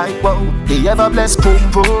you like whoa. The ever blessed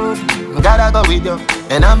boom boom. Gotta go with you,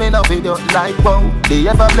 and I'm in love with you like whoa. The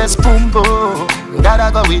ever blessed boom boom.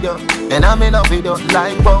 Gotta go with you, and I'm in love with you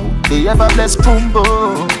like whoa. The ever blessed boom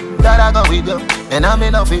boom. Gotta go with you, and I'm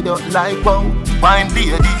in love with you like whoa. Wine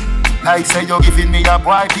lady, like say you're giving me a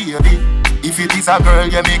boy baby. If it is a girl,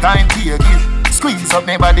 you me kind take it. Squeeze up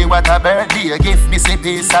me body, what a birthday gift. Me say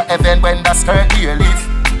peace of heaven when the skirt here lift.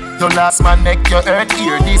 Your last man make your earth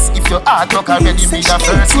hear this. If your heart look already me the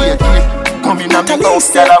first year clip. Come in and me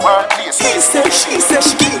house, tell her workplace. She said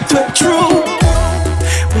she get it true.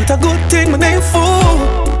 What a good thing my name for.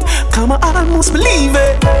 Come on, I almost believe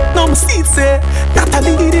it. No my seat say that I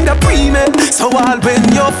lead in the pre-med. So all when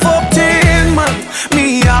you're 14, man,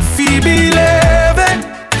 me I feel believe it.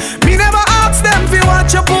 Me never ask them if you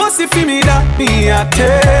want your pussy for me, that me I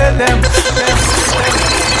tell them.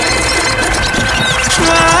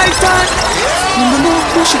 Try that. You know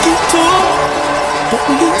who she get to, but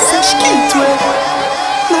we say she get to it.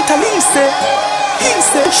 Natalie said, he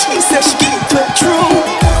said, she said she get to it true.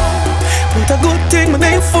 What a good thing my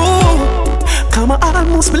name for. Come on, I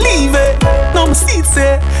almost believe it. No my seat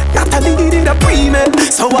say that I lead in the pre-med.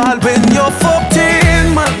 So all when you're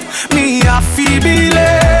 14, man, me I feel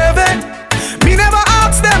believe it. Me never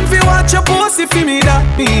ask them if you want your pussy for me, that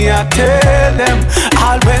me I tell them.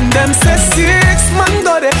 All when them say 6 man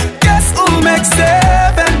got it, guess who makes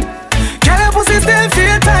 7? Can your pussy still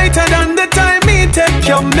feel tighter than the time me take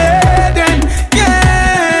your maiden?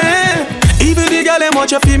 Yeah. Even the girl them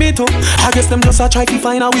watch you feel me too. I guess them just a try to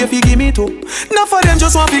find a way fi give me too. Not for them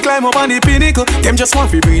just want to climb up on the pinnacle. Them just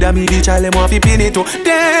want to breed and me the child them want to pin it too.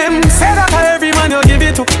 Them say that every man you give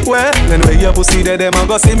it to. Well, then when your pussy there, them a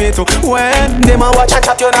go see me too. When them a watch and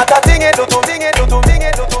chat, you not a thing it do.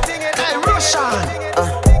 Hey, Russian.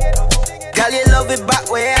 Girl, you love it back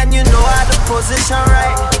way and you know how to position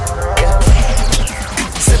right.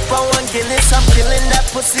 Sip on one Guinness, I'm killing that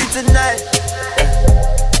pussy tonight.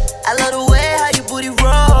 I love the way how you booty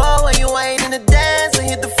roll when you whine in the dance and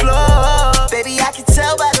hit the floor. Baby, I can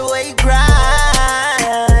tell by the way you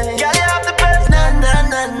grind. Girl, you have the best, na na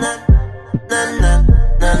na na na na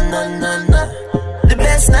na na na na. The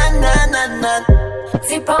best, na na na na.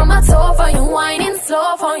 Tip on my toe for you, whining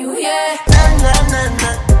slow for you, yeah. Na na na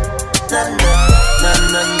na na na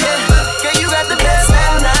na na. Girl, you got the best,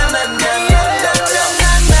 na na na na na.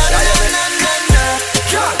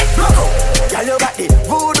 Girl, you got the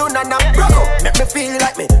voodoo nana, broco. Make me feel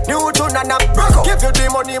like me new to nana, broco. Give you the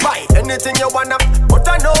money, buy anything you wanna. But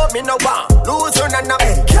I know me no want lose you nana.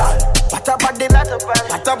 Hey, girl, what about them?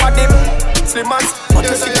 What about them? Slim as, what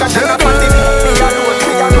you see that nana body?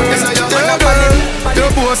 The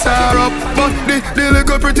boss are up, but the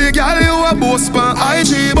little pretty girl you a boss pan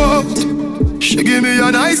IG boat. She give me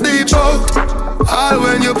a nice deep choke. All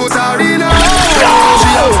when you put her in a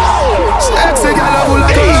hole. She a sexy girl full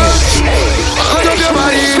of girls. Out of your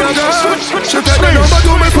body in a girl. She take the number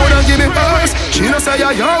to my phone and give me hers. She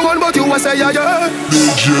say yeah.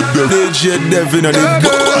 DJ Dev, you know, the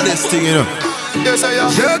baddest thing, you know. Yes, I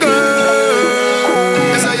am. Yeah, girl.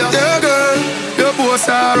 Yes, I am. Yeah, girl. Your posts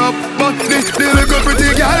are up, but the little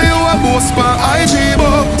pretty girl you a post for IG,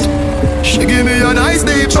 but she give me a nice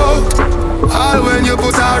deep choke. All when you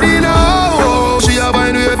put her in a hole, she a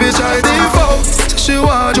find way fi try default. She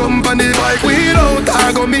want jump on the bike without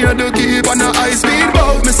I go me to keep on a high speed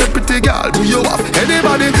boat. Me say pretty girl, do you have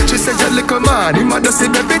anybody? She said your little man, he must see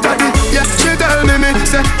baby daddy. Yeah, she tell me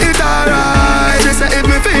say it alright. She say if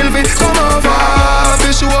me feel fit, come over.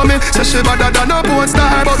 She show me, say she better than a porn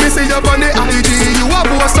star. But me see you on the IG, you a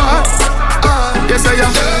post star. Yes I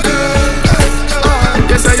am.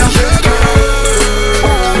 Yes I am. Yes I am.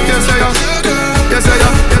 Yes I am. Yes I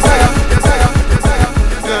am. Yes I am.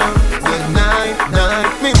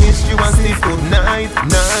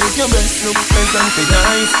 Nice, your best look pleasant,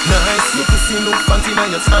 nice. You pussy look fancy now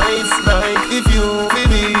your size. Like if you,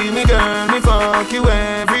 baby, me girl, me fuck you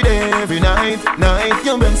every day, every night.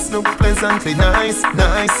 Your best look pleasantly nice.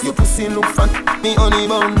 You pussy look fat, me honey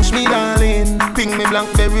bunch, me darling. Ping me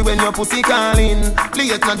blackberry when your pussy calling. Play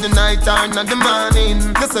it not the night or not the morning.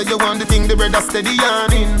 Just say you want the thing, the bread are steady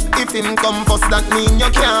yarning. If him come first, that mean you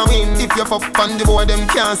can't win. If you fuck on the boy, them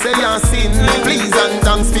can't say your sin. Please and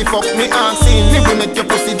thanks for fuck me asking. If we make your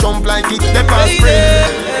pussy jump like it, they pass spring.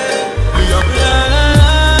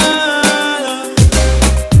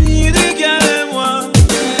 Me the girl them want.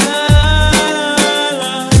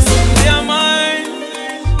 Your mind.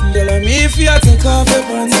 Tell me if you take off your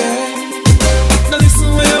pants. Now listen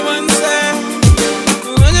what your man say.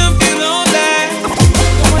 When you feel lonely,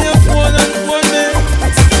 come on your phone and phone me.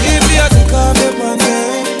 If you take off your pants.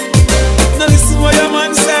 Now listen what your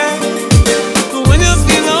man say. When you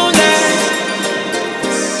feel lonely.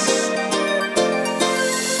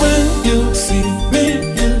 You see me,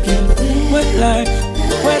 you get wet like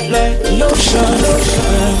lotion.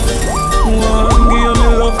 One give me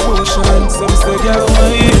love potion. Some say girl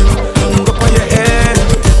wine, go on your head,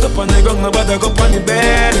 go on the ground, nobody go on the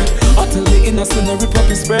bed. Until the innocent rip up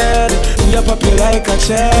his bread, you pop you like a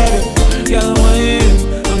cherry. Girl wine,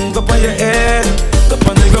 go on your head, go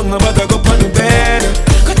on the ground, nobody go on the bed.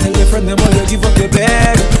 Go tell your friend them all you give up your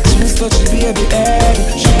bed. She's touch the baby head.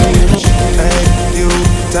 Hey, you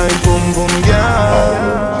time boom boom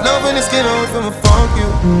girl. Loving the skin out from a funk you.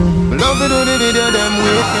 Love to do the video them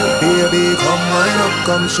with you. Baby come wind up,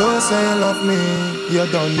 come show say you love me. You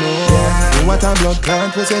don't know what a blood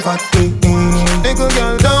clot we say fat me. Little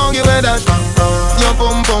girl don't give me that. Your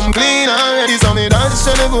pum pum clean already, so me dance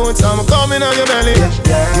to the boots. I'm coming on your belly.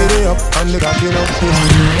 Get it up and the cock it up.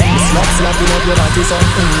 Slapping up your body so.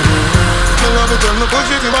 Me love it when me push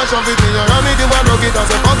it, you watch off it. Me you ram it, you want rock it. I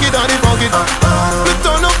say fuck it and the fuck it. Me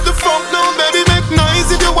turn up the funk now, baby, make nice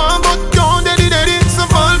if you want, but don't daddy. So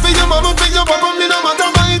fall for your mama, for your papa, me no matter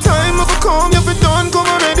my time. If I come, if it done, come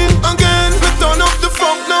already. Again, me turn up the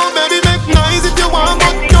funk now, baby, make nice if you want,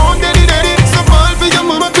 but don't daddy. So fall for your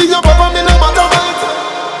mama, for your papa, me no matter my time.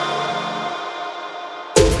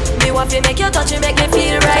 Me want to make you touch, you make me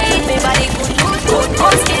feel right. Me body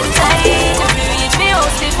good, skin tight. Me reach me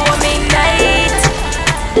house before midnight.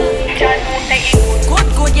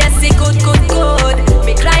 Good, yes, it good.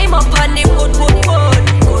 Me climb up on the good.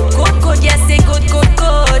 Good, yes, it good.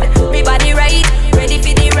 Me body right, ready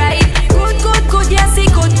for the ride. Good, yes,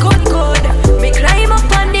 it good. Me climb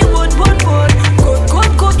up on the wood.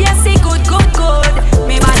 Good, yes, it good.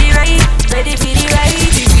 Me body right, ready for the ride.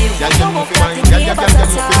 Come up at the neighbors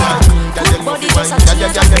attack. Good body just a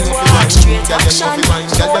change. Straight action.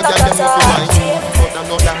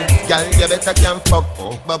 Girl, you better can't fuck.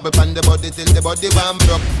 Bubble on the body till the body one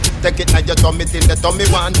broke. Take it like your tummy till the tummy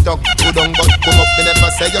one tuck. Go down but come up, me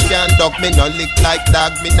never say you can't duck. Me no lick like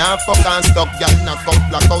dog, me nah fuck and stuck. Girl, knock up,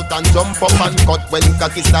 black out and jump up and cut. When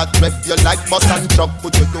cocky start rep, you like bus and truck.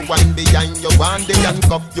 Put you to wine behind you, want the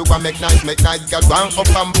handcuff. You want make nice, girl, want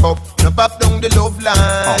up and pop. No pop down the love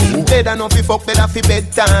line. Better no fi fuck, better fi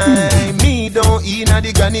bedtime. Me don't eat na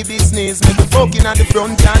the granny business. Me be fucking at the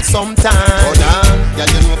front yard sometime. Hold on, girl,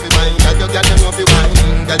 you know fi wine, girl, you know fi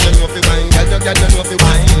wine, girl, you know fi wine, girl, you know fi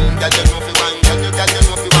wine, girl, you know fi wine, girl, you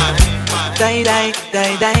know fi wine.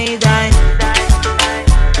 Die.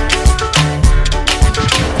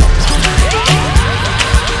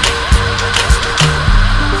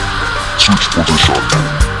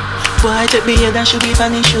 Boy, take me head and should be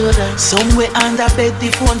on his shoulder. Somewhere under bed, the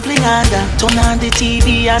phone play harder. Turn on the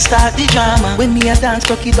TV and start the drama. When me a dance,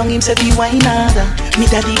 cock it down, him say be wine harder. Me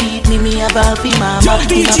daddy beat me a ball fi mama.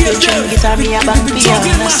 Me a play string guitar, me a bang piano.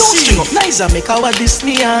 Don't string up nice and make our this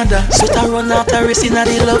me harder. So to run after racing a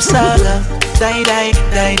the love saga. Die. Die.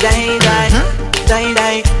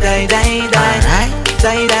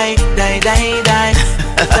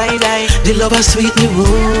 the lover sweet me,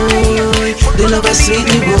 boy. The lover sweet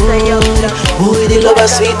me, boy. Boy, the lover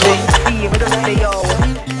sweet me.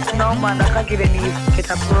 No man, I can't give any. Get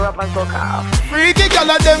a pour up and fuck off. Freaky girl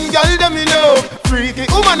of them, girl them me love. Freaky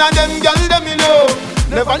woman of them, girl them me love.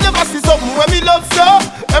 Never see something when me love so.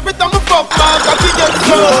 Every time I fuck, man, I can get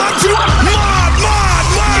so.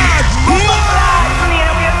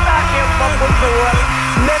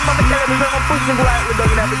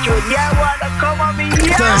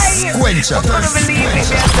 Thirst Quencher.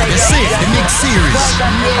 You see the mix series.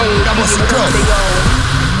 That was the club.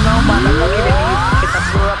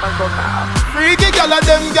 Freaky girl of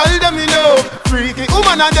them, girl them me love. Freaky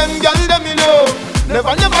woman of them, girl them me love.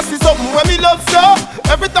 Never see something when me love so.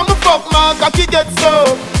 Every time I fuck, my cocky get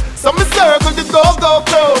so. So me circle the go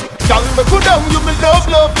club. Girl me go down, you me love.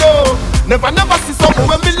 Never see something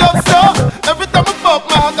when me love so. Every time I fuck,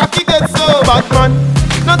 my cocky get so. Batman,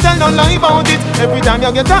 no tell no lie about it. Every time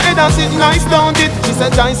you get her head and sit nice down it. She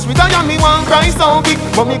said nice sweet and me want cry so big.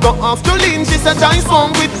 But me go off to lean, she said nice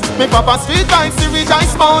smoke it. Me papa sweet vibes, she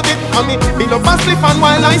rejoice about it. And me love and slip and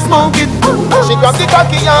while I smoke it. She grab the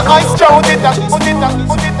cocky and I stroke it.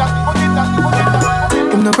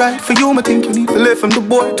 I'm not right for you, I think you need to live from the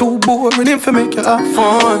boy too boring him for make you have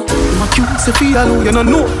fun. My cute say feel alone, you know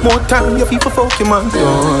no more time, you feel for fuck your man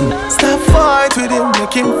done. Stop fight with him,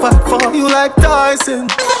 make him fight for you like Tyson.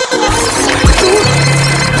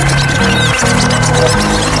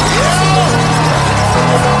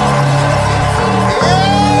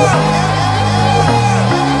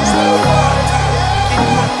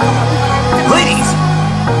 Ladies,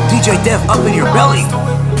 DJ Dev up in your belly.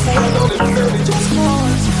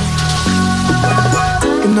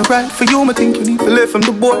 I'm not right for you, I think you need to live from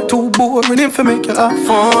the boy too boring him for make you have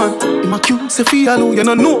fun. My cute say feel alone, you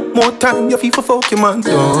know no more time, you feel for fuck your man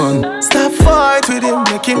done. Stop fight with him,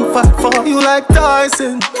 make him fight for you like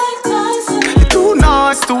Tyson. You're too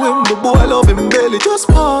nice to him, the boy love him barely, just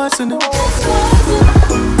passing him.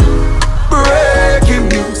 Breaking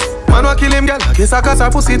news, man wa kill him, girl, I guess I cause her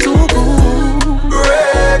pussy too good.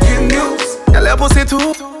 Breaking news, girl, her pussy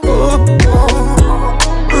too good.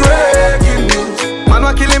 Breaking news, man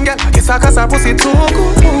wa kill him, girl, I guess I cause her pussy too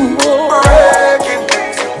good. Breaking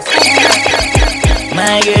news.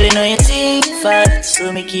 My girl, you know you think fat,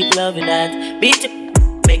 so me keep loving that. Beat it,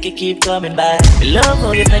 make it keep coming back. Me love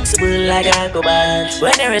how you flexible like I go bad.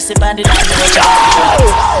 When you rest upon the dance, you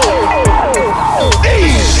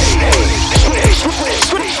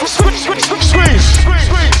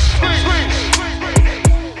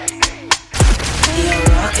You're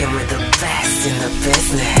rocking with the best in the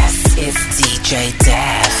business. It's DJ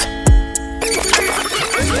Dev.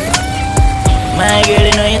 My girl,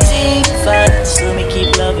 you know you think fat, so me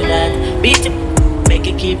keep loving that. Beat it, make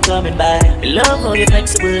it keep coming back. Me love how you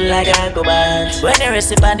flexible like I go bad. When you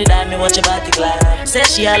rest upon the dime, me watch your body clap. Say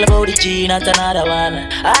she all about the G, not another one.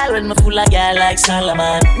 All when me full of girl like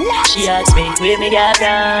Solomon. She asks me, where me girl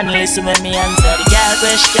gone? Listen when me answer the girl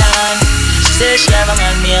question. She say she have a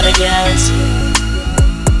man, me have a girl too.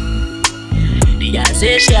 The girl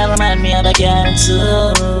say she have a man, me have a girl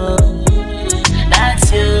too.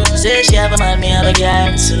 That's you. Say she have a man, me have a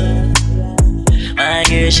girl too. My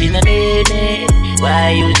girl, she no need me.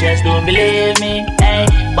 Why you just don't believe me? Hey,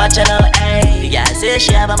 watch her now, hey. The girl say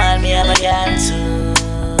she have a man, me have a girl too.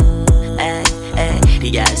 Hey, hey. The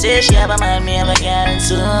girl say she have a man, me have a girl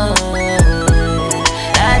too.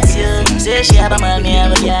 That's you. Say she have a man, me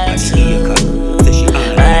have a girl too.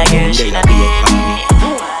 My girl, she no need me.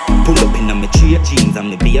 Pull up in my cheap jeans and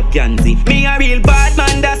me be a pansy. Me a real bad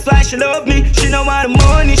man, that's why she love me. She no want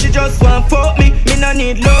money, she just want fuck me. Me no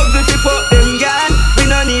need love if you fuck them gal. We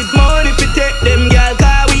no need money if you take them gal.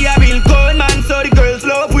 Cause we a real gold man, so the girls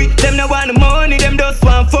love we. Them no want money, them just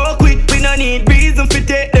want fuck we. We no need reason if you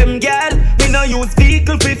take them gal. We no use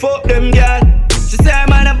vehicle if you fuck them gal. She say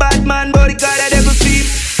I'm a bad man, but the God I never see.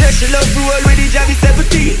 Say she love to roll with the Javi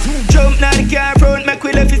 17. Jump now the car front, make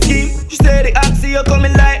we left his scheme. She say the oxy you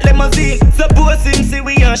coming like limousine. Suppose him see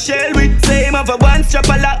we on shell with. Say him have a one strap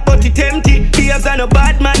a lock but it empty. Beers and a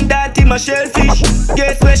bad man that him a shellfish.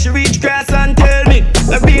 Guess where she reach grass and tell me.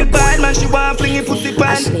 A real bad man she want fling him pussy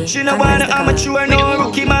pan. She no wanna amateur no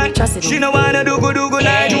rookie man. She no wanna do go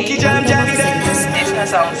like rookie jam Javi then. This no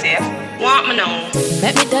sound safe. Want me now?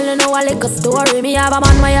 Let me tell you now a little story. Me have a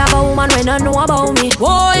man, me have a woman when I know about me.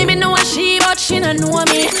 Boy, me know a she, but she no know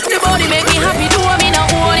me. The body make me happy, do me no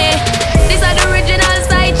own it. This is the original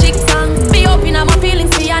side chick song. Be open up my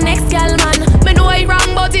feelings for your next girl, man. Me know it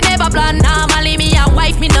wrong, but it never plan. Normally me a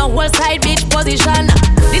wife, me no whole side bitch position.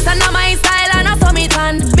 This is not my style and I saw me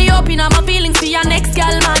tan. Be open up my feelings for your next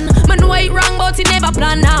girl, man. Me know it wrong, but it never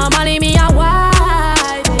plan. Normally me a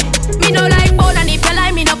wife. Me no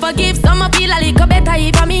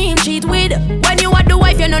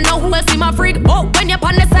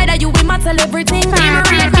him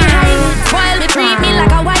right behind me. While me treat me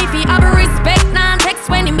like a wifey, I be respect non-text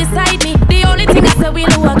when him beside me. The only thing I say we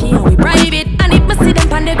lucky and we private. And if me see them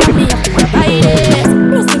pan they got me up to provide it.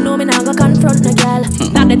 Plus you know me now go confront no girl.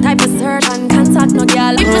 Not the type of search and contact no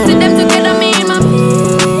girl. If me see them together me in my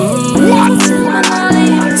what?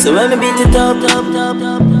 So when me beat it up,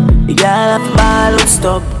 the girl have to ball out,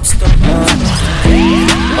 stop.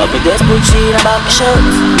 But me just put she in a back shot.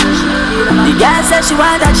 The girl said she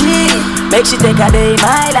want a G, make she take a day in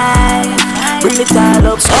my life. Bring the tall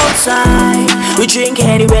ups outside. We drink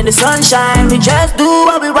any when the sun shine. We just do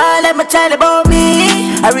what we want, let me tell about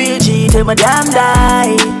me. I real G till my damn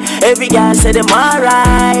die. Every girl say them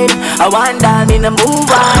alright. I want down in the move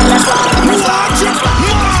on. That's why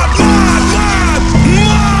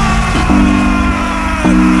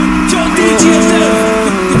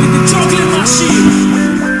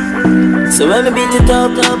so when we beat it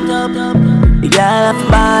up, the girl have to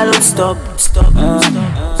ball out, stop.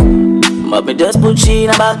 But me just put she in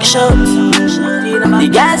a back shot. The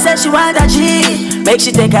girl said she want a G, make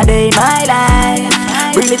she take a day in my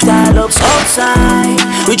life. Bring the tall ups outside.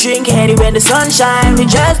 We drink any when the sun shine. We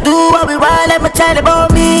just do what we want, let me tell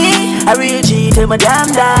about me. I real G till my damn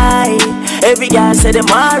die. Every girl say them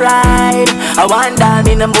alright. I want down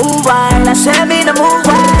in the move wild. I say me in the move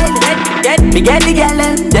wild. Me get the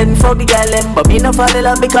gallon, then fuck the gallon. But me no fall in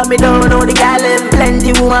love because me don't know the gallon.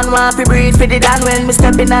 Plenty woman want to breathe for the dan. When me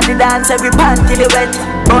stepping at the dance, every panty they wet.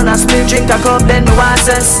 Gonna spill, drink a cup, then me want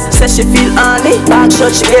sense. Say she feel honey, back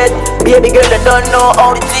shot she get. Baby girl that don't know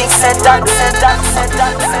all the things said that.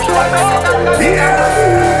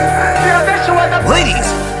 Ladies,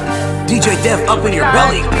 DJ Dev up in your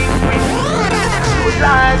belly.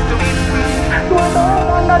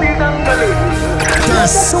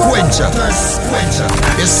 Thirst Quencher.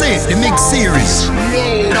 You see the mix series.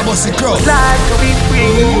 That was the crowd.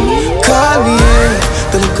 Call me,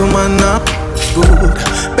 the little man up good.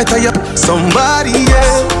 Better you somebody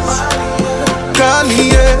else. Call me,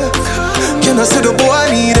 can I say the boy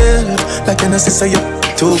need help? Like can I say you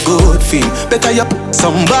too good feel? Better you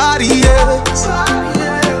somebody else.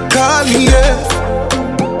 Call me,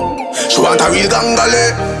 She want a real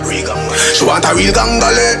gangale. She want a real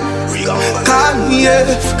gangale. Call me,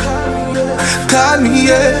 call me,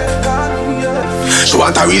 She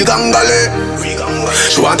want a real gangale.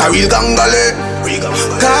 She want a real gangale.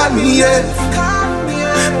 Call me,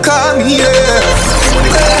 call me,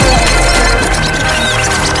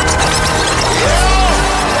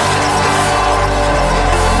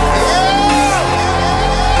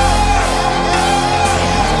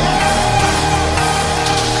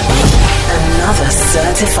 Another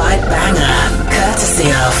certified banger, courtesy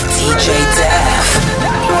of DJ Dev.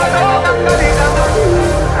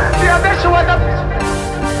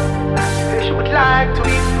 She would like to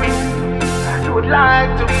be free. She would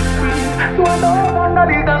like to be free.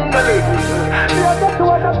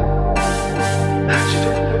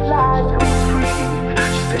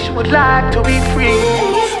 She would like to be free.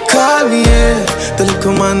 Call me, the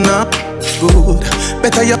little man up good.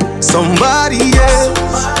 Better you somebody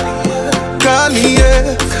else. Call me,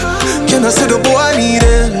 can I say the boy need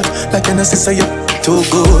help? Like can I say you too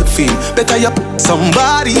good feel? Better you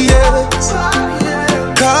somebody else.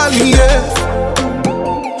 Call me,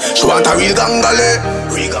 She want a real gangale.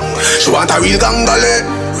 She want a real gangale.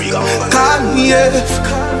 Call me,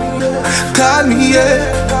 call me,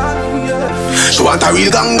 She want a real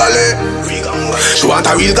gangale. She want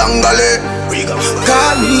a real gangale.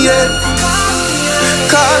 Call me,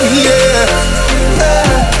 call me,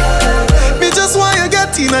 Me just want you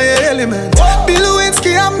get in your element. Bill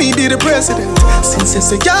Lewinsky and me be the president. Since you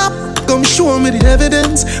say yeah, come show me the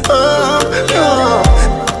evidence.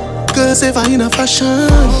 Cause if I in a fashion,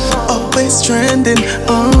 always trending.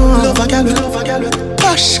 Love a gal with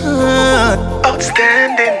passion,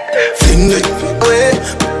 outstanding. Fling it away,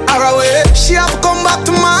 away. She have to come back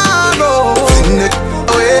tomorrow. Fling it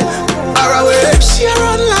away, away. She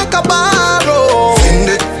run like a barrow. Fling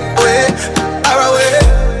it away, away.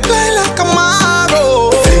 Play like a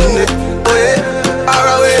marrow. Fling it away,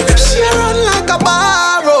 away. She run like a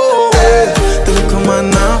barrow. The look of man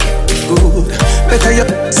now good. Better you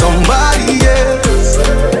somebody else.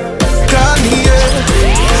 Call me,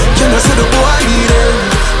 can I say the boy need help?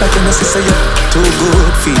 Like can I say you too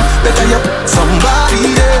good feel? Better you somebody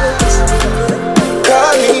else.